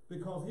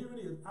 Because here it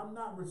is. I'm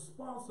not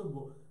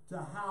responsible to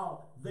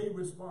how they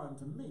respond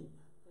to me,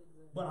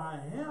 but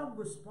I am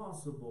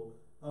responsible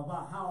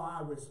about how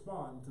I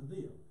respond to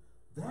them.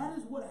 That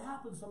is what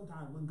happens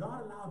sometimes when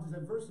God allows this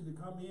adversity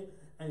to come in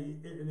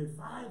and it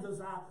finds us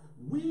out.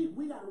 We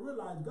got to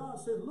realize God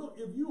says, look,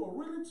 if you are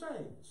really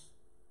changed,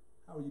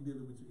 how are you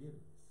dealing with your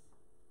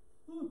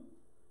enemies?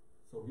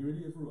 So here it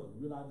is for us.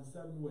 Realize the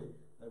seventh way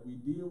that we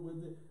deal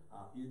with it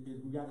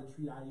is we got to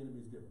treat our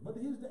enemies different. But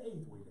here's the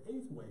eighth way. The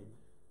eighth way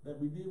that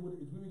we deal with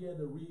it is we began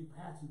to read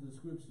passages of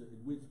scripture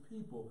in which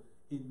people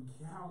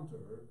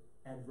encounter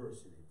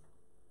adversity.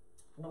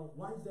 Now,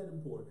 why is that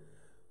important?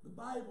 The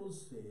Bible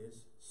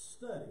says,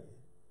 study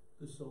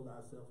to show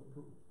thyself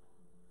approved.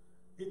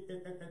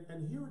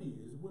 And here it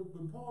is.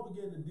 When Paul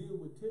began to deal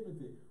with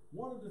Timothy,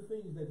 one of the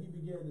things that he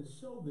began to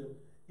show them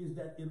is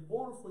that in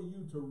order for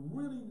you to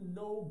really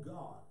know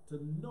God,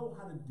 to know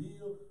how to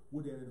deal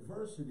with an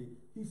adversity,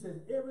 he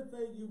says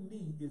everything you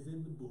need is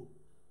in the book.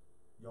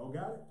 Y'all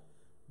got it?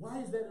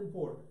 Why is that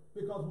important?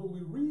 Because when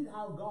we read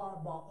how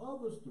God brought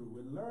others through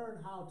and learn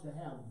how to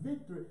have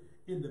victory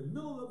in the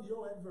middle of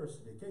your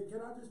adversity.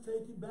 Can I just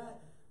take you back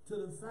to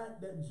the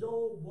fact that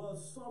Job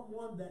was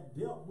someone that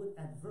dealt with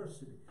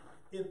adversity?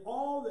 In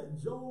all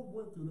that Job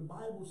went through, the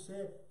Bible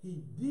said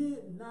he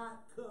did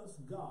not curse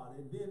God.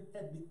 And then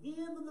at the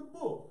end of the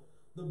book,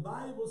 the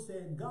Bible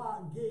said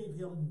God gave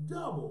him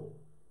double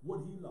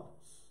what he lost.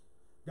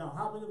 Now,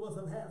 how many of us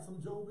have had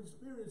some Job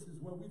experiences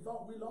where we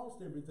thought we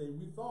lost everything?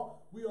 We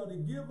thought we ought to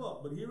give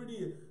up. But here it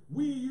is.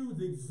 We use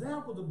the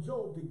examples of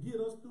Job to get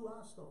us through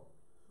our storm.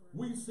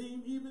 We've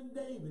seen even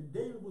David.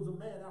 David was a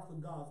man after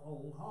God's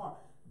own heart.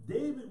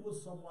 David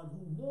was someone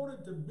who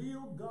wanted to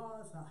build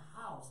God's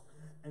house.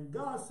 And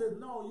God said,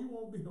 no, you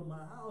won't build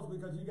my house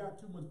because you got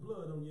too much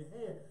blood on your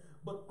head.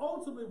 But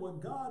ultimately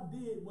what God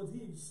did was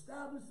he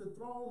established the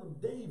throne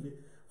of David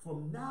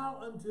from now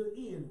until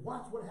end.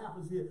 Watch what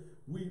happens here.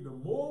 The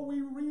more we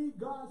read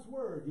God's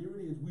word, here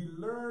it is, we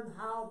learn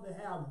how to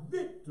have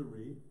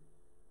victory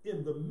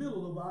in the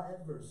middle of our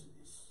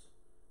adversities.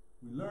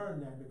 We learn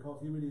that because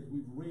here it is,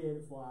 we've read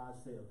it for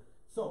ourselves.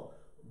 So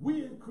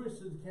we as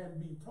Christians can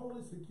be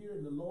totally secure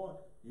in the Lord,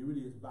 here it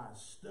is, by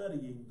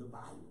studying the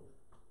Bible.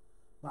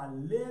 By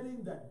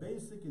letting that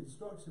basic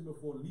instruction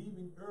before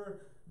leaving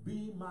earth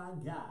be my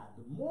guide.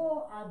 The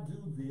more I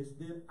do this,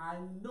 then I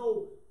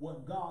know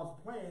what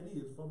God's plan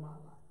is for my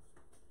life.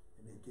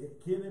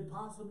 And can it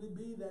possibly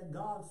be that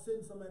God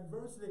sent some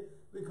adversity?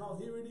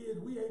 Because here it is,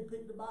 we ain't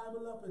picked the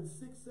Bible up in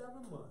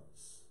 6-7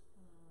 months.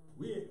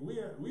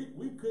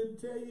 We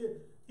couldn't tell you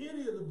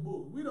any of the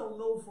books. We don't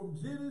know from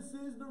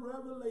Genesis to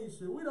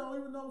Revelation. We don't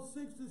even know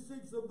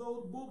 66 of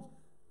those books.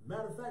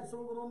 Matter of fact,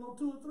 some of us don't know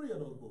 2 or 3 of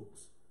those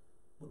books.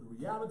 But the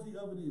reality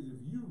of it is, if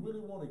you really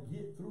want to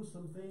get through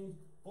some things,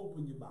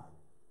 open your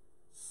Bible.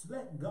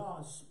 Let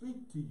God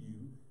speak to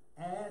you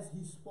as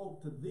he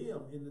spoke to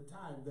them in the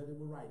time that they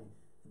were writing.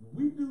 And when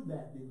we do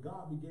that, then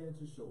God began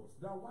to show us.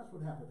 Now watch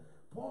what happened.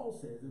 Paul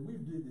says, and we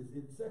did this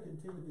in 2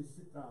 Timothy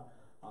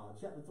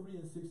chapter 3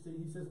 and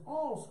 16, he says,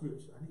 all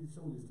scripture, I need to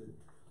show this to you,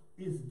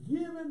 is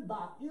given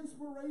by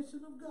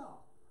inspiration of God.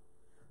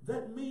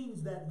 That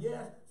means that,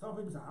 yes, some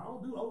people say, I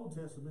don't do Old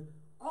Testament.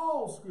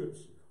 All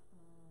scripture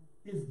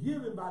is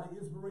given by the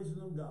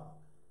inspiration of God.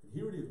 And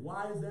here it is.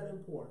 Why is that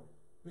important?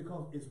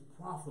 Because it's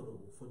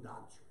profitable for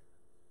doctrine.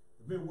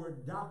 The very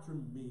word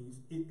doctrine means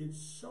it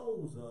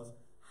shows us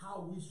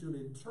how we should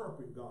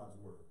interpret God's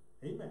word.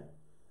 Amen.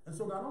 And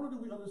so not only do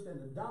we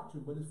understand the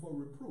doctrine, but it's for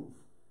reproof.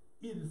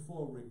 It is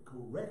for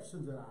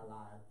corrections in our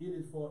lives. It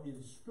is for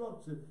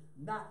instruction,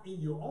 not in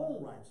your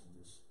own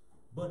righteousness,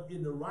 but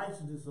in the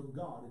righteousness of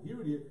God. And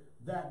here it is,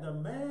 that the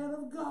man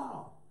of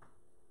God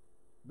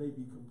may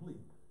be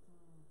complete.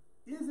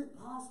 Is it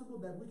possible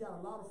that we got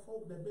a lot of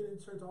folk that have been in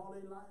church all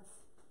their life,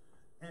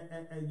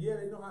 and yeah,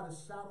 they know how to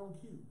shout on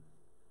cue,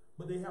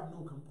 but they have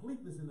no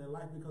completeness in their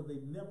life because they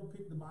never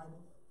picked the Bible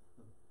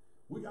up?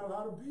 We got a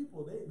lot of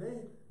people,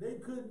 they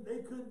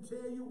couldn't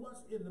tell you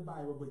what's in the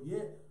Bible, but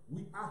yet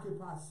we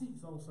occupy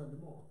seats on Sunday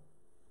morning.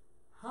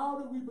 How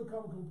do we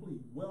become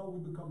complete? Well,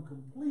 we become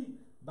complete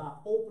by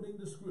opening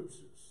the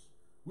scriptures.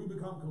 We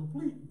become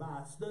complete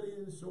by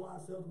studying to show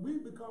ourselves. We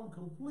become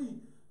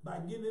complete by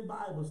getting in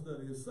Bible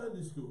study and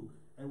Sunday school.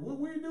 And when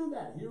we do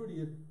that, here it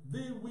is,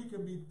 then we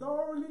can be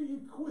thoroughly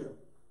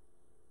equipped,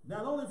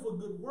 not only for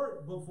good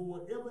work, but for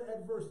whatever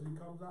adversity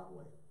comes our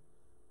way.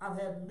 I've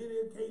had many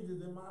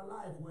occasions in my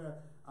life where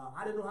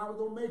I didn't know how I was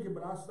going to make it,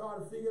 but I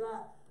started figuring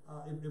out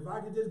if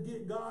I could just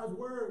get God's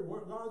word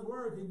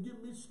can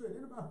give me strength.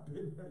 Anybody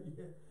been there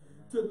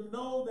yet? To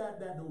know that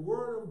the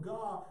word of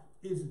God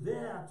is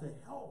there to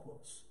help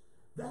us.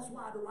 That's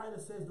why the writer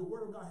says the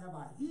word of God have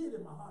I hid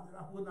in my heart that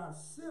I will not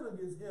sin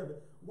against heaven.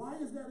 Why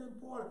is that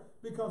important?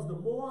 Because the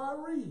more I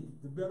read,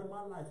 the better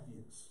my life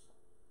gets.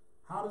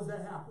 How does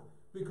that happen?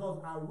 Because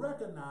I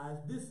recognize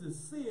this is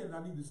sin and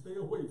I need to stay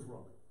away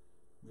from it.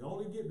 We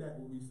only get that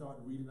when we start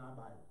reading our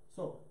Bible.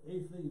 So,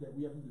 eighth thing that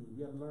we have to do is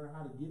we have to learn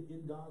how to get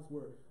in God's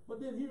word.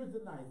 But then here's the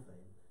ninth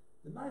thing.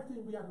 The ninth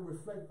thing, we have to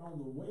reflect on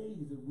the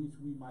ways in which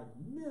we might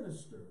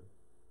minister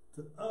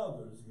to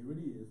others, here it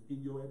is,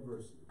 in your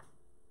adversity.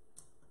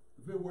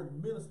 The very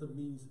word minister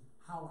means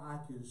how I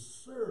can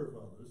serve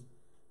others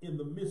in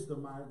the midst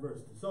of my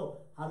adversity.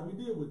 So, how do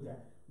we deal with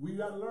that? We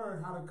got to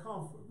learn how to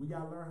comfort. We got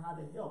to learn how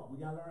to help. We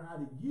got to learn how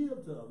to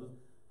give to others.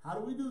 How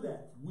do we do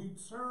that? We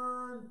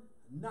turn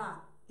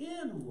not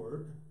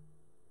inward,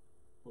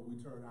 but we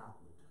turn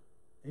outward.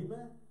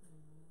 Amen?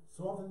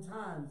 So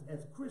oftentimes,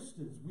 as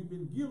Christians, we've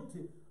been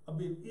guilty of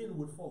being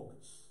inward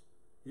focused.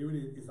 Here it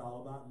is. It's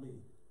all about me.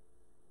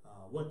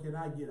 What can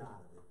I get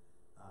out of it?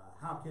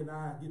 How can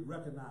I get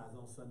recognized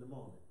on Sunday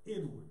morning?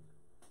 Inward.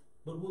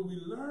 But when we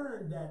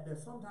learn that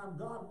sometimes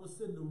God will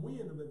send the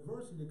wind of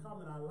adversity to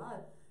come in our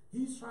life,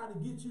 he's trying to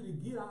get you to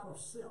get out of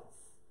self.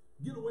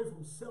 Get away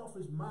from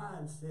selfish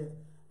mindset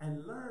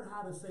and learn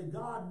how to say,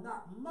 God,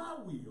 not my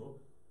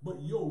will,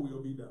 but your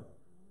will be done.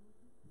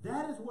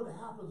 That is what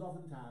happens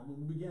oftentimes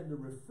when we begin to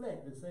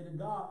reflect and say to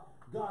God,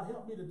 God,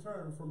 help me to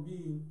turn from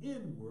being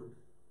inward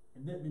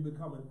and let me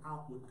become an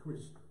outward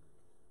Christian.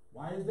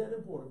 Why is that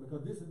important?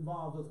 Because this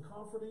involves us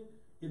comforting,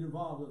 it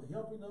involves us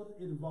helping others,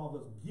 it involves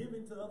us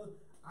giving to others.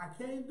 I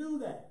can't do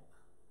that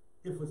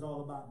if it's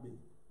all about me.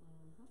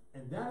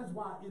 And that is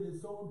why it is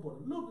so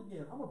important. Look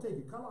again, I'm going to take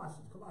it,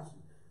 Colossians.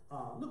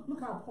 Look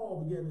how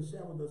Paul began to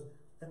share with us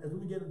as we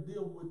begin to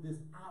deal with this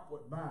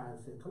outward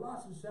mindset.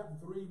 Colossians chapter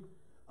 3,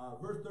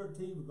 verse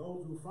 13, for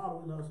those who are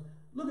following us,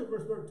 look at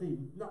verse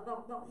 13.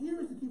 Now here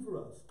is the key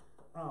for us.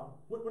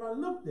 When I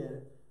looked at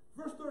it,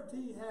 verse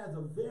 13 has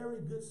a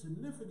very good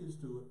significance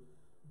to it,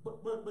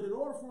 but in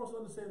order for us to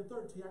understand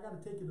 13, I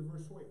got to take it to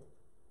verse 12.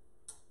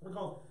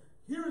 Because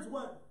here is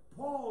what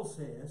Paul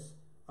says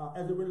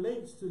as it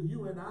relates to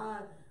you and I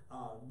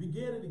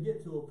beginning to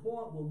get to a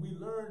point where we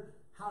learn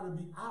how to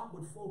be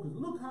outward focused.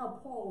 Look how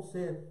Paul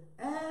said,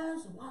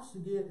 watch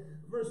again,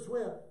 verse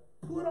 12,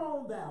 put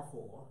on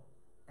therefore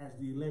as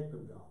the elect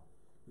of God.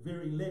 The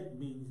very elect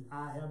means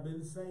I have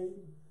been saved,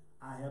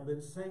 I have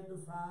been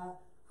sanctified,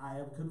 I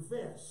have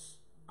confessed.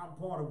 I'm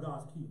part of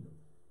God's kingdom.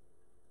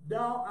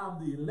 Now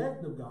I'm the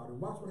elect of God. And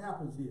watch what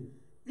happens here.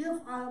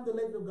 If I am the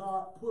elect of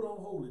God, put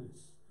on holiness.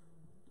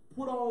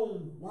 Put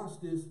on, watch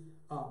this,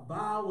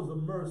 bowels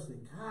of mercy,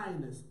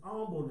 kindness,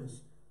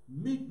 humbleness,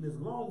 meekness,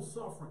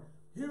 long-suffering.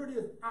 Here it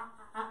is.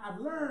 I've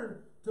learned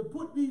to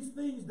put these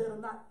things that are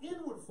not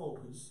inward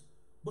focused,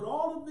 but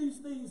all of these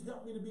things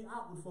help me to be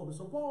outward focused.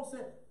 So Paul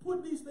said,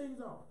 put these things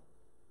on.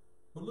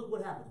 But look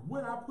what happens.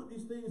 When I put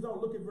these things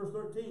on, look at verse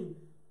 13,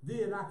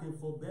 then I can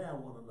forbear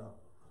one another.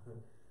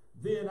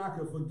 Then I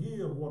can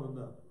forgive one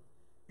another.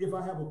 If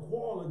I have a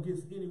quarrel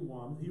against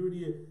anyone, here it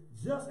is,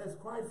 just as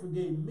Christ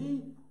forgave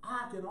me,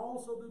 I can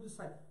also do the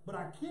same. But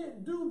I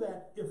can't do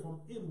that if I'm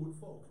inward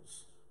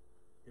focused.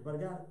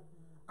 Everybody got it?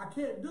 I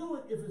can't do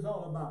it if it's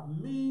all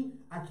about me.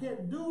 I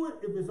can't do it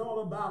if it's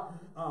all about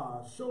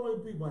showing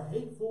people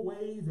hateful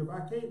ways.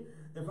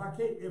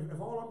 If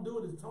all I'm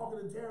doing is talking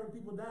and tearing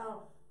people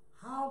down,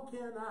 how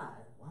can I,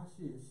 watch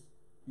this,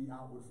 be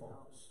outward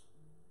focused?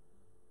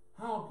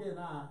 How can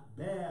I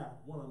bear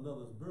one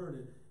another's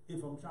burden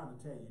if I'm trying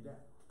to tear you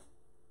down?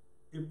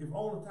 If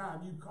all the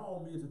time you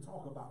call me is to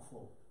talk about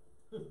folk.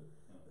 The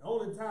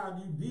only time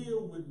you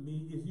deal with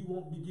me is you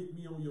want me to get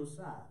me on your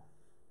side.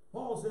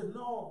 Paul says,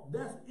 no,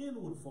 that's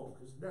inward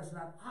focus. That's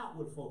not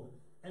outward focus.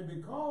 And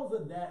because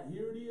of that,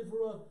 here it is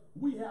for us,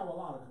 we have a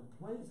lot of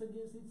complaints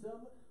against each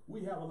other.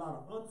 We have a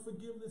lot of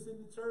unforgiveness in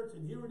the church.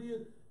 And here it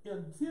is,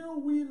 until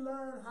we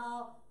learn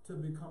how to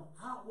become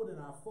outward in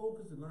our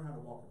focus and learn how to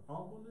walk in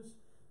humbleness,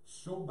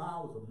 show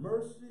bowels of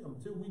mercy,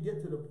 until we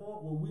get to the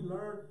point where we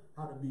learn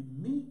how to be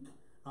meek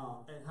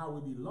and how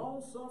we be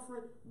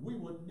long-suffering, we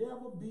will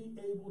never be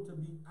able to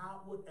be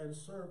outward and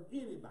serve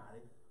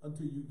anybody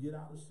until you get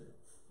out of self.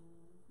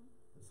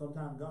 And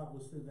sometimes God will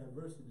send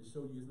adversity to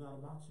show you it's not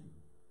about you.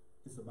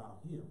 It's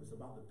about him. It's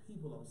about the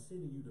people I'm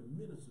sending you to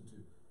minister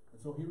to. And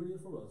so here it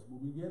is for us.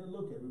 When we began to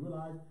look at it, we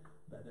realize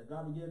that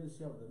God began to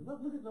show us.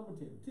 Look at number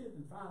 10. 10th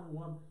and final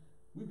one.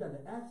 We've got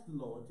to ask the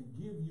Lord to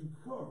give you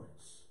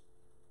courage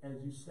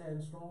as you stand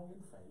strong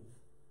in faith,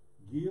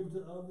 give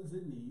to others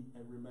in need,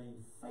 and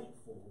remain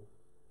faithful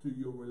to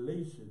your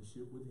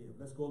relationship with him.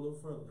 Let's go a little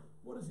further.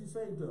 What is he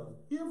saying to us?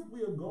 If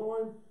we are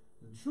going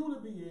to truly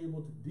be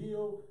able to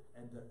deal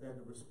and to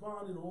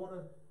respond in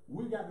order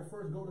we got to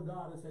first go to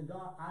God and say,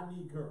 God, I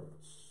need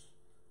courage.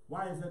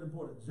 Why is that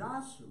important?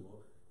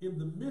 Joshua, in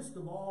the midst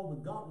of all,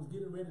 when God was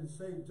getting ready to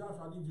say,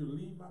 Joshua, I need you to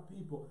lead my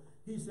people,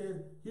 he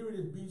says, here it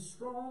is, be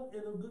strong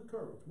and of good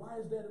courage. Why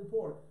is that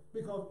important?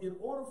 Because in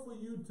order for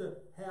you to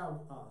have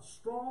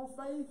strong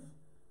faith,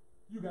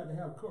 you got to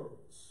have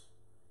courage.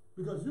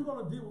 Because you're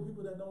going to deal with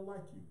people that don't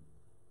like you.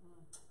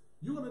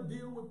 You're going to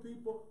deal with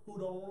people who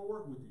don't want to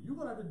work with you. You're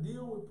going to have to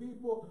deal with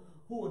people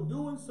who are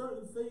doing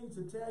certain things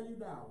to tear you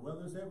down,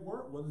 whether it's at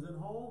work, whether it's at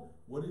home,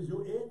 what is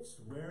your ex,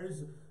 where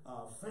is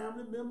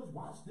family members,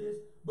 watch this.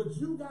 But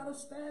you got to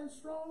stand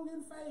strong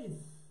in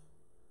faith.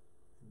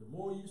 And the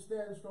more you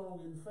stand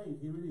strong in faith,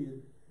 here it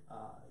is,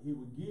 he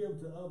will give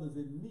to others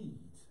in need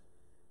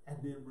and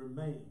then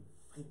remain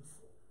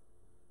faithful.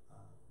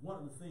 One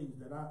of the things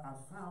that I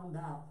found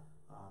out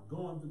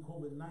going through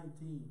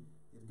COVID-19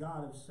 is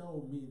God has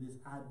shown me this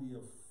idea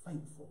of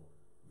faithful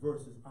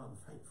versus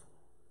unfaithful.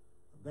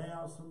 There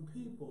are some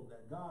people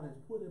that God has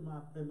put in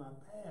my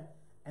path,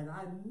 and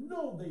I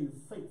know they're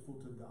faithful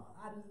to God.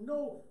 I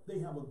know they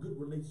have a good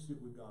relationship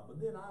with God.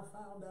 But then I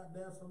found out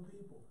there are some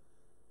people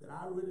that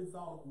I really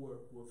thought were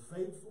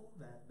faithful,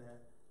 that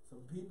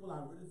some people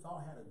I really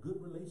thought had a good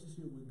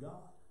relationship with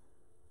God.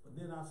 But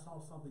then I saw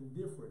something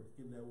different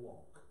in their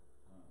walk.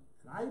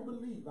 And I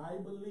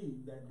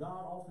believe that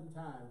God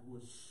oftentimes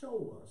will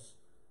show us,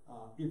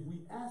 if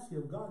we ask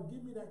him, God,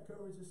 give me that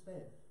courage to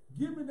stand.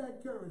 Give me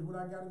that courage when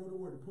I got to go to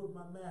work to put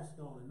my mask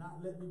on and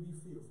not let me be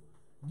fearful.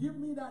 Give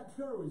me that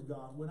courage,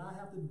 God, when I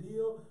have to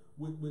deal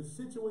with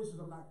situations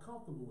I'm not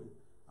comfortable with.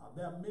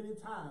 There are many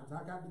times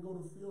I got to go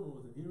to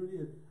funerals, and here it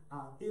is.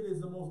 It is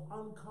the most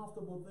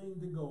uncomfortable thing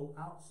to go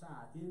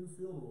outside in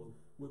funerals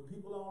with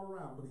people all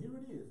around. But here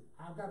it is.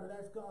 I've got to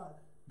ask God,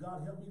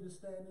 God, help me to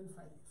stand in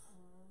faith.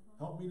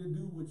 Help me to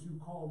do what you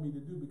call me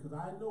to do, because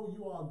I know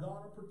you are a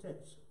God of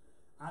protection.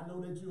 I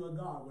know that you are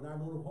God. When I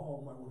go to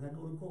Walmart, when I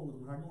go to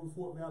Kroger's, when I go to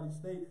Fort Valley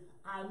State,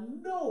 I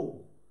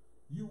know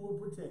you will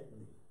protect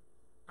me.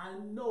 I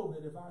know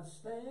that if I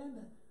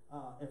stand,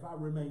 if I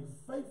remain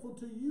faithful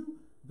to you,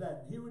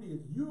 that here it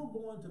is, you're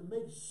going to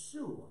make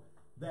sure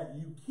that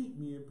you keep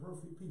me in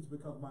perfect peace,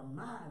 because my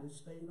mind is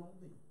stayed on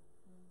thee.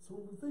 So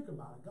when we think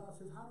about it, God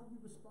says, how do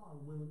we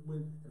respond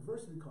when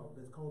adversity comes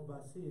that's caused by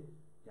sin?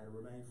 You got to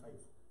remain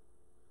faithful.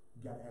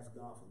 You got to ask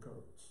God for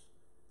courage.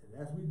 And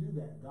as we do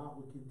that, God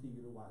will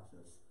continue to watch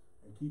us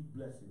and keep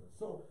blessing us.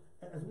 So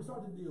as we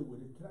start to deal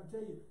with it, can I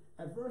tell you,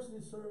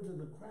 adversity serves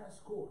as a crash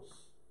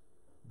course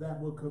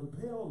that will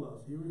compel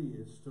us, here it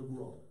is, to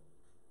grow.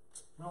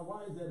 Now,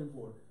 why is that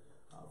important?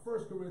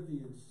 1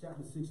 Corinthians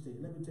chapter 16,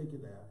 let me take you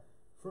there.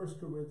 1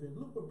 Corinthians,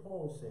 look what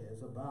Paul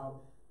says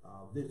about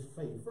this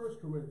faith. 1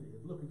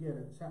 Corinthians, look again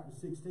at chapter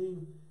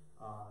 16,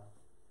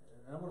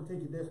 and I want to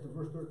take you there to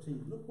verse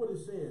 13. Look what it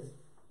says.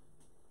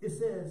 It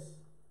says,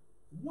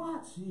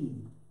 watch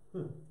ye,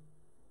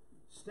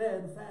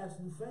 stand fast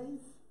in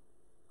faith,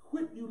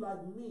 quit you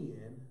like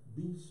men,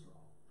 be strong.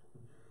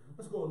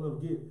 Let's go a little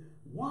again.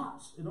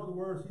 Watch, in other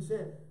words, he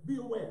said, be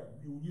aware.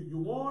 You're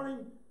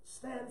warning,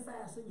 stand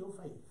fast in your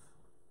faith.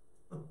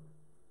 Let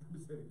me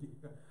say it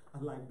again.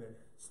 I like that.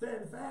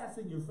 Stand fast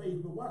in your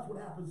faith, but watch what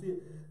happens here.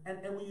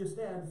 And when you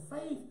stand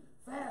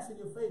fast in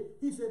your faith,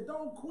 he said,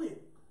 don't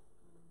quit,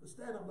 but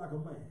stand up like a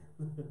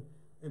man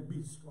and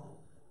be strong.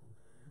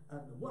 And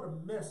what a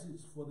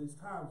message for these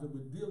times that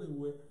we're dealing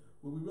with,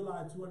 when we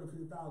realize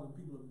 250,000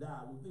 people have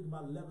died. We think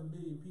about 11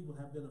 million people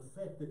have been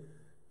affected.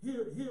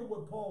 Hear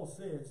what Paul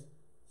says,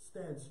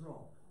 stand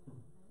strong.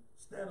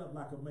 Stand up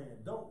like a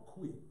man. Don't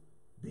quit.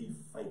 Be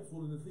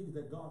faithful in the things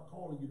that God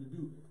calling you to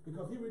do.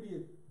 Because here it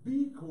is,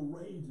 be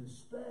courageous,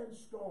 stand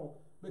strong,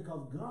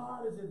 because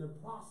God is in the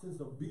process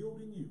of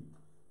building you.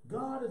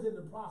 God is in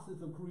the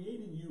process of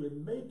creating you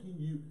and making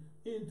you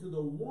into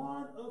the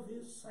one of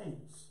his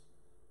saints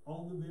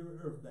on the very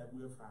earth that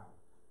we're found.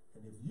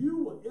 And if you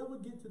will ever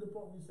get to the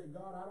point where you say,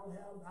 God, I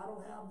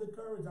don't have the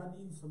courage, I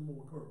need some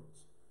more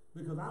courage,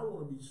 because I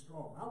want to be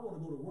strong. I want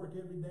to go to work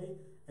every day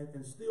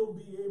and still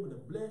be able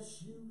to bless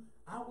you.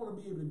 I want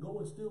to be able to go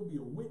and still be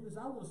a witness.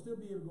 I want to still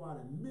be able to go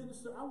out and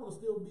minister. I want to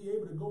still be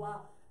able to go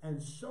out and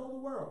show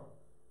the world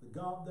the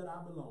God that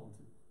I belong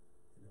to.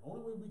 And the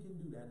only way we can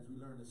do that is we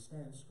learn to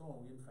stand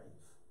strong in faith.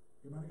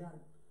 Everybody got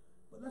it?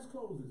 But let's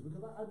close this,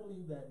 because I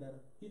believe that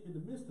in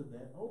the midst of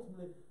that,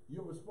 ultimately,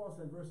 your response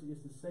to adversity is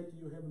to say to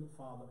your Heavenly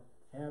Father,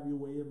 have your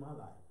way in my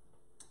life.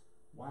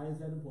 Why is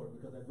that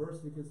important? Because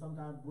adversity can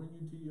sometimes bring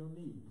you to your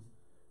knees.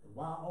 And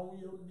while on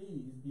your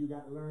knees, you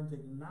got to learn to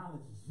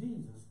acknowledge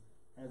Jesus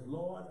as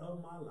Lord of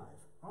my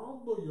life.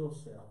 Humble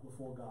yourself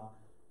before God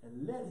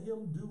and let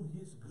him do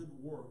his good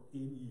work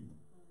in you.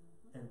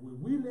 And when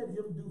we let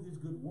him do his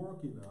good work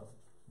in us,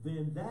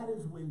 then that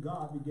is when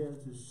God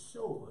begins to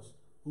show us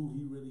who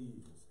he really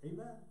is.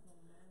 Amen?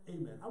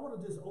 Amen. I want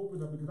to just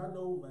open up, because I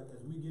know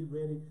as we get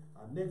ready,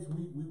 next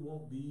week we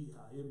won't be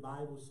in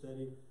Bible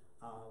study.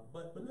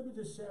 But let me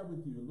just share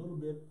with you a little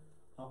bit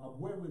of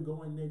where we're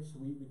going next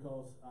week,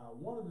 because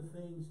one of the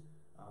things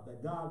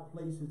that God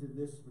places in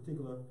this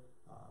particular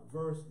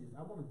verse is,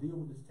 I want to deal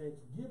with this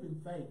text, giving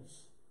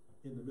thanks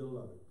in the middle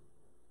of it.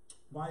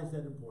 Why is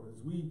that important?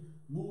 As we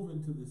move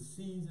into the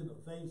season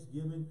of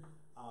Thanksgiving,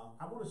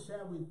 I want to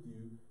share with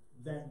you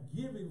that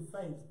giving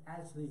thanks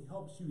actually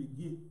helps you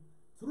to get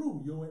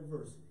through your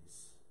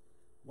adversities.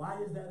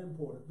 Why is that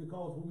important?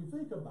 Because when we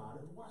think about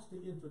it, watch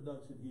the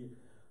introduction here.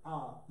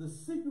 The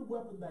secret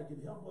weapon that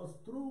can help us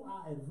through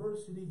our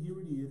adversity, here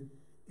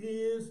it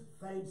is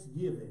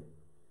thanksgiving.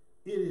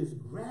 It is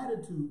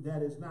gratitude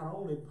that is not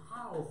only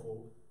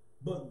powerful,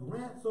 but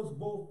grants us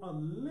both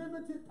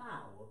unlimited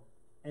power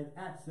and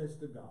access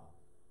to God.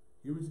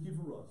 Here is key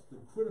for us. The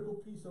critical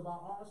piece of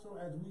our arsenal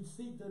as we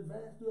seek to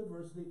advance through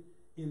adversity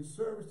in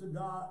service to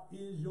God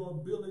is your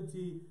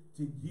ability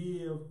to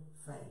give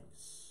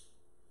thanks.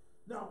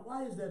 Now,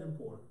 why is that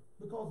important?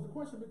 Because the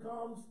question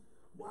becomes,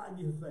 why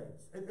give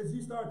thanks? As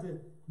you start to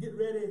get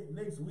ready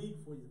next week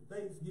for your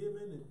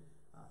Thanksgiving,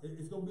 and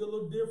it's going to be a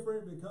little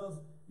different because,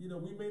 you know,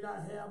 we may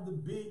not have the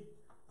big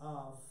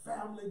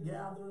family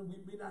gathering. We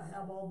may not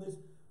have all this.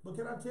 But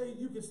can I tell you,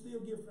 you can still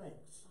give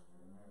thanks.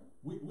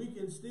 We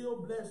can still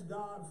bless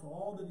God for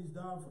all that he's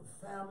done for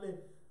the family.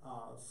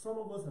 Some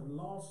of us have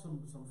lost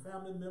some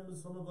family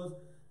members. Some of us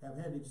have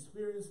had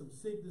experience some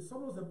sickness.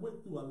 Some of us have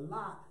went through a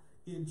lot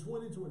in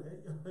 2020.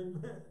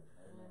 Amen.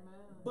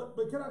 But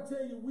can I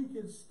tell you, we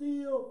can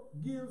still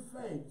give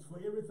thanks for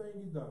everything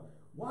he's done.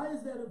 Why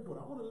is that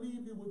important? I want to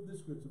leave you with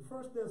this scripture,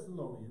 1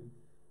 Thessalonians,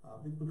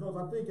 because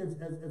I think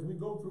as we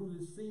go through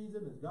this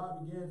season, as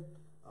God begins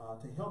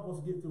to help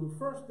us get through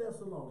 1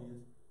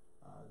 Thessalonians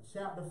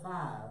chapter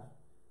 5,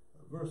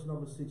 verse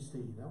number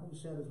 16. I want to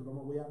share this on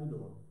my way out the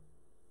door.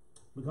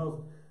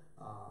 Because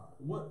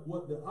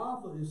what the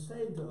author is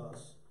saying to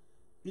us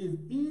is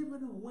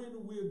even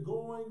when we're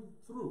going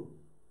through,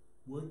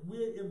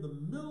 we're in the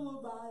middle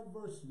of our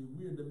adversity,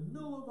 we're in the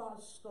middle of our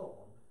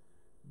storm,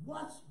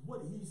 watch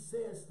what he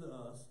says to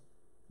us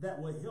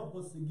that will help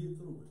us to get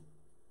through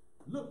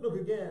it. Look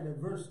again at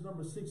verse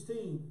number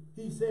 16.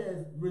 He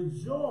says,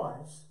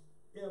 rejoice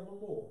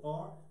evermore.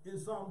 Or in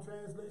some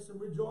translation,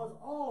 rejoice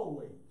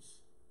always.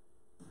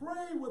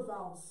 Pray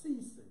without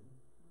ceasing.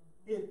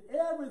 In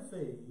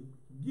everything,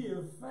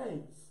 give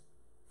thanks.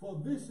 For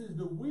this is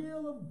the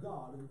will of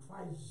God in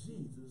Christ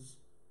Jesus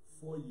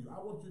for you. I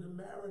want you to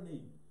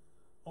marinate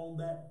on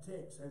that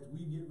text as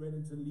we get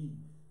ready to leave.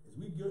 As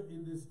we get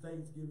in this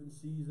Thanksgiving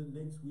season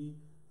next week,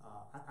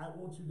 I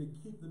want you to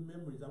keep the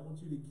memories. I want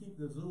you to keep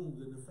the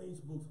Zooms and the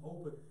Facebooks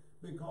open,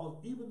 because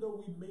even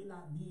though we may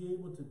not be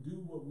able to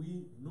do what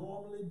we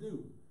normally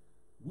do,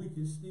 we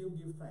can still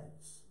give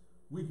thanks.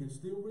 We can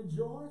still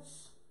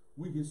rejoice.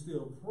 We can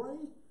still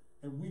pray.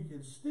 And we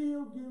can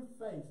still give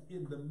thanks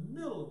in the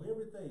middle of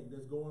everything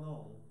that's going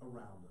on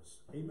around us.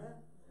 Amen?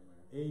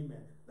 Amen.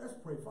 Amen. Let's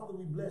pray. Father,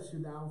 we bless you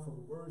now for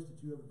the words that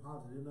you have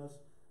deposited in us.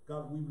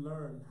 God, we've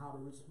learned how to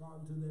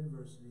respond to the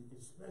adversity,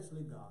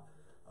 especially, God,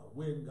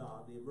 when,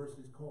 God, the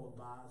adversity is caused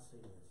by our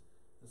sins.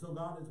 And so,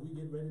 God, as we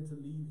get ready to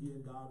leave here,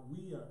 God,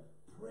 we are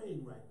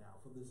praying right now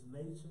for this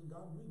nation.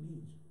 God, we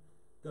need you.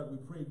 God,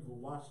 we're praying for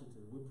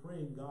Washington. We're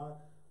praying, God,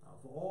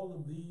 for all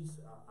of these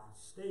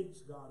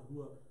states, God, who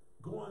are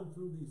going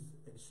through these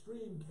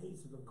extreme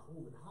cases of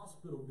COVID.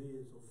 Hospital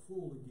beds are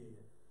full again.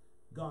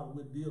 God,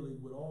 we're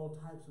dealing with all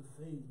types of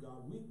things,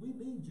 God. We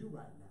need you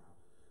right now.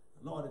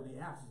 Lord, in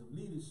the absence of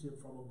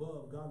leadership from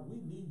above, God,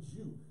 we need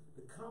you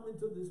to come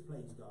into this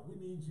place, God. We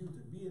need you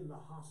to be in the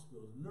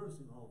hospitals,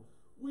 nursing homes.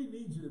 We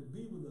need you to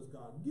be with us,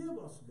 God. Give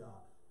us,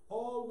 God,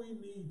 all we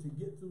need to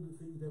get through the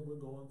things that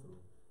we're going through.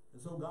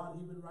 And so, God,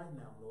 even right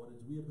now, Lord,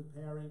 as we are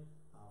preparing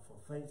for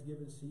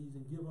Thanksgiving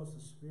season, give us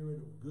a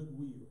spirit of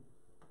goodwill.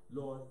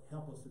 Lord,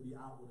 help us to be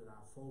outward in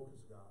our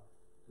focus, God,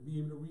 to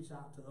be able to reach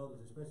out to others,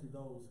 especially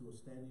those who are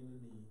standing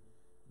in need,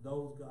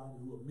 those, God,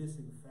 who are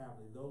missing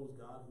family, those,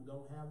 God, who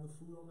don't have the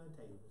food on their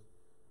tables.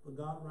 But,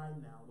 God, right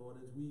now, Lord,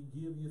 as we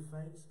give you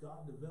thanks,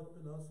 God, develop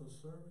in us a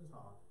servant's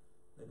heart,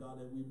 that, God,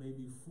 that we may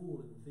be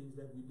full in the things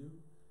that we do,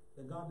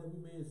 that, God, that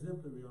we may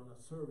exemplary on the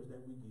service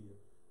that we give.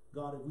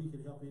 God, if we can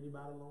help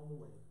anybody along the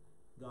way,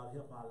 God,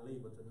 help our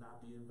labor to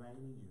not be in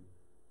vain in you.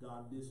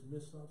 God,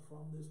 dismiss us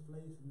from this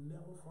place,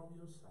 never from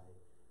your sight.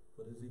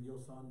 But it's in your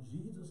Son,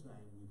 Jesus'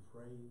 name, we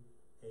pray.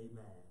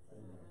 Amen.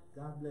 Amen.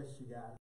 God bless you guys.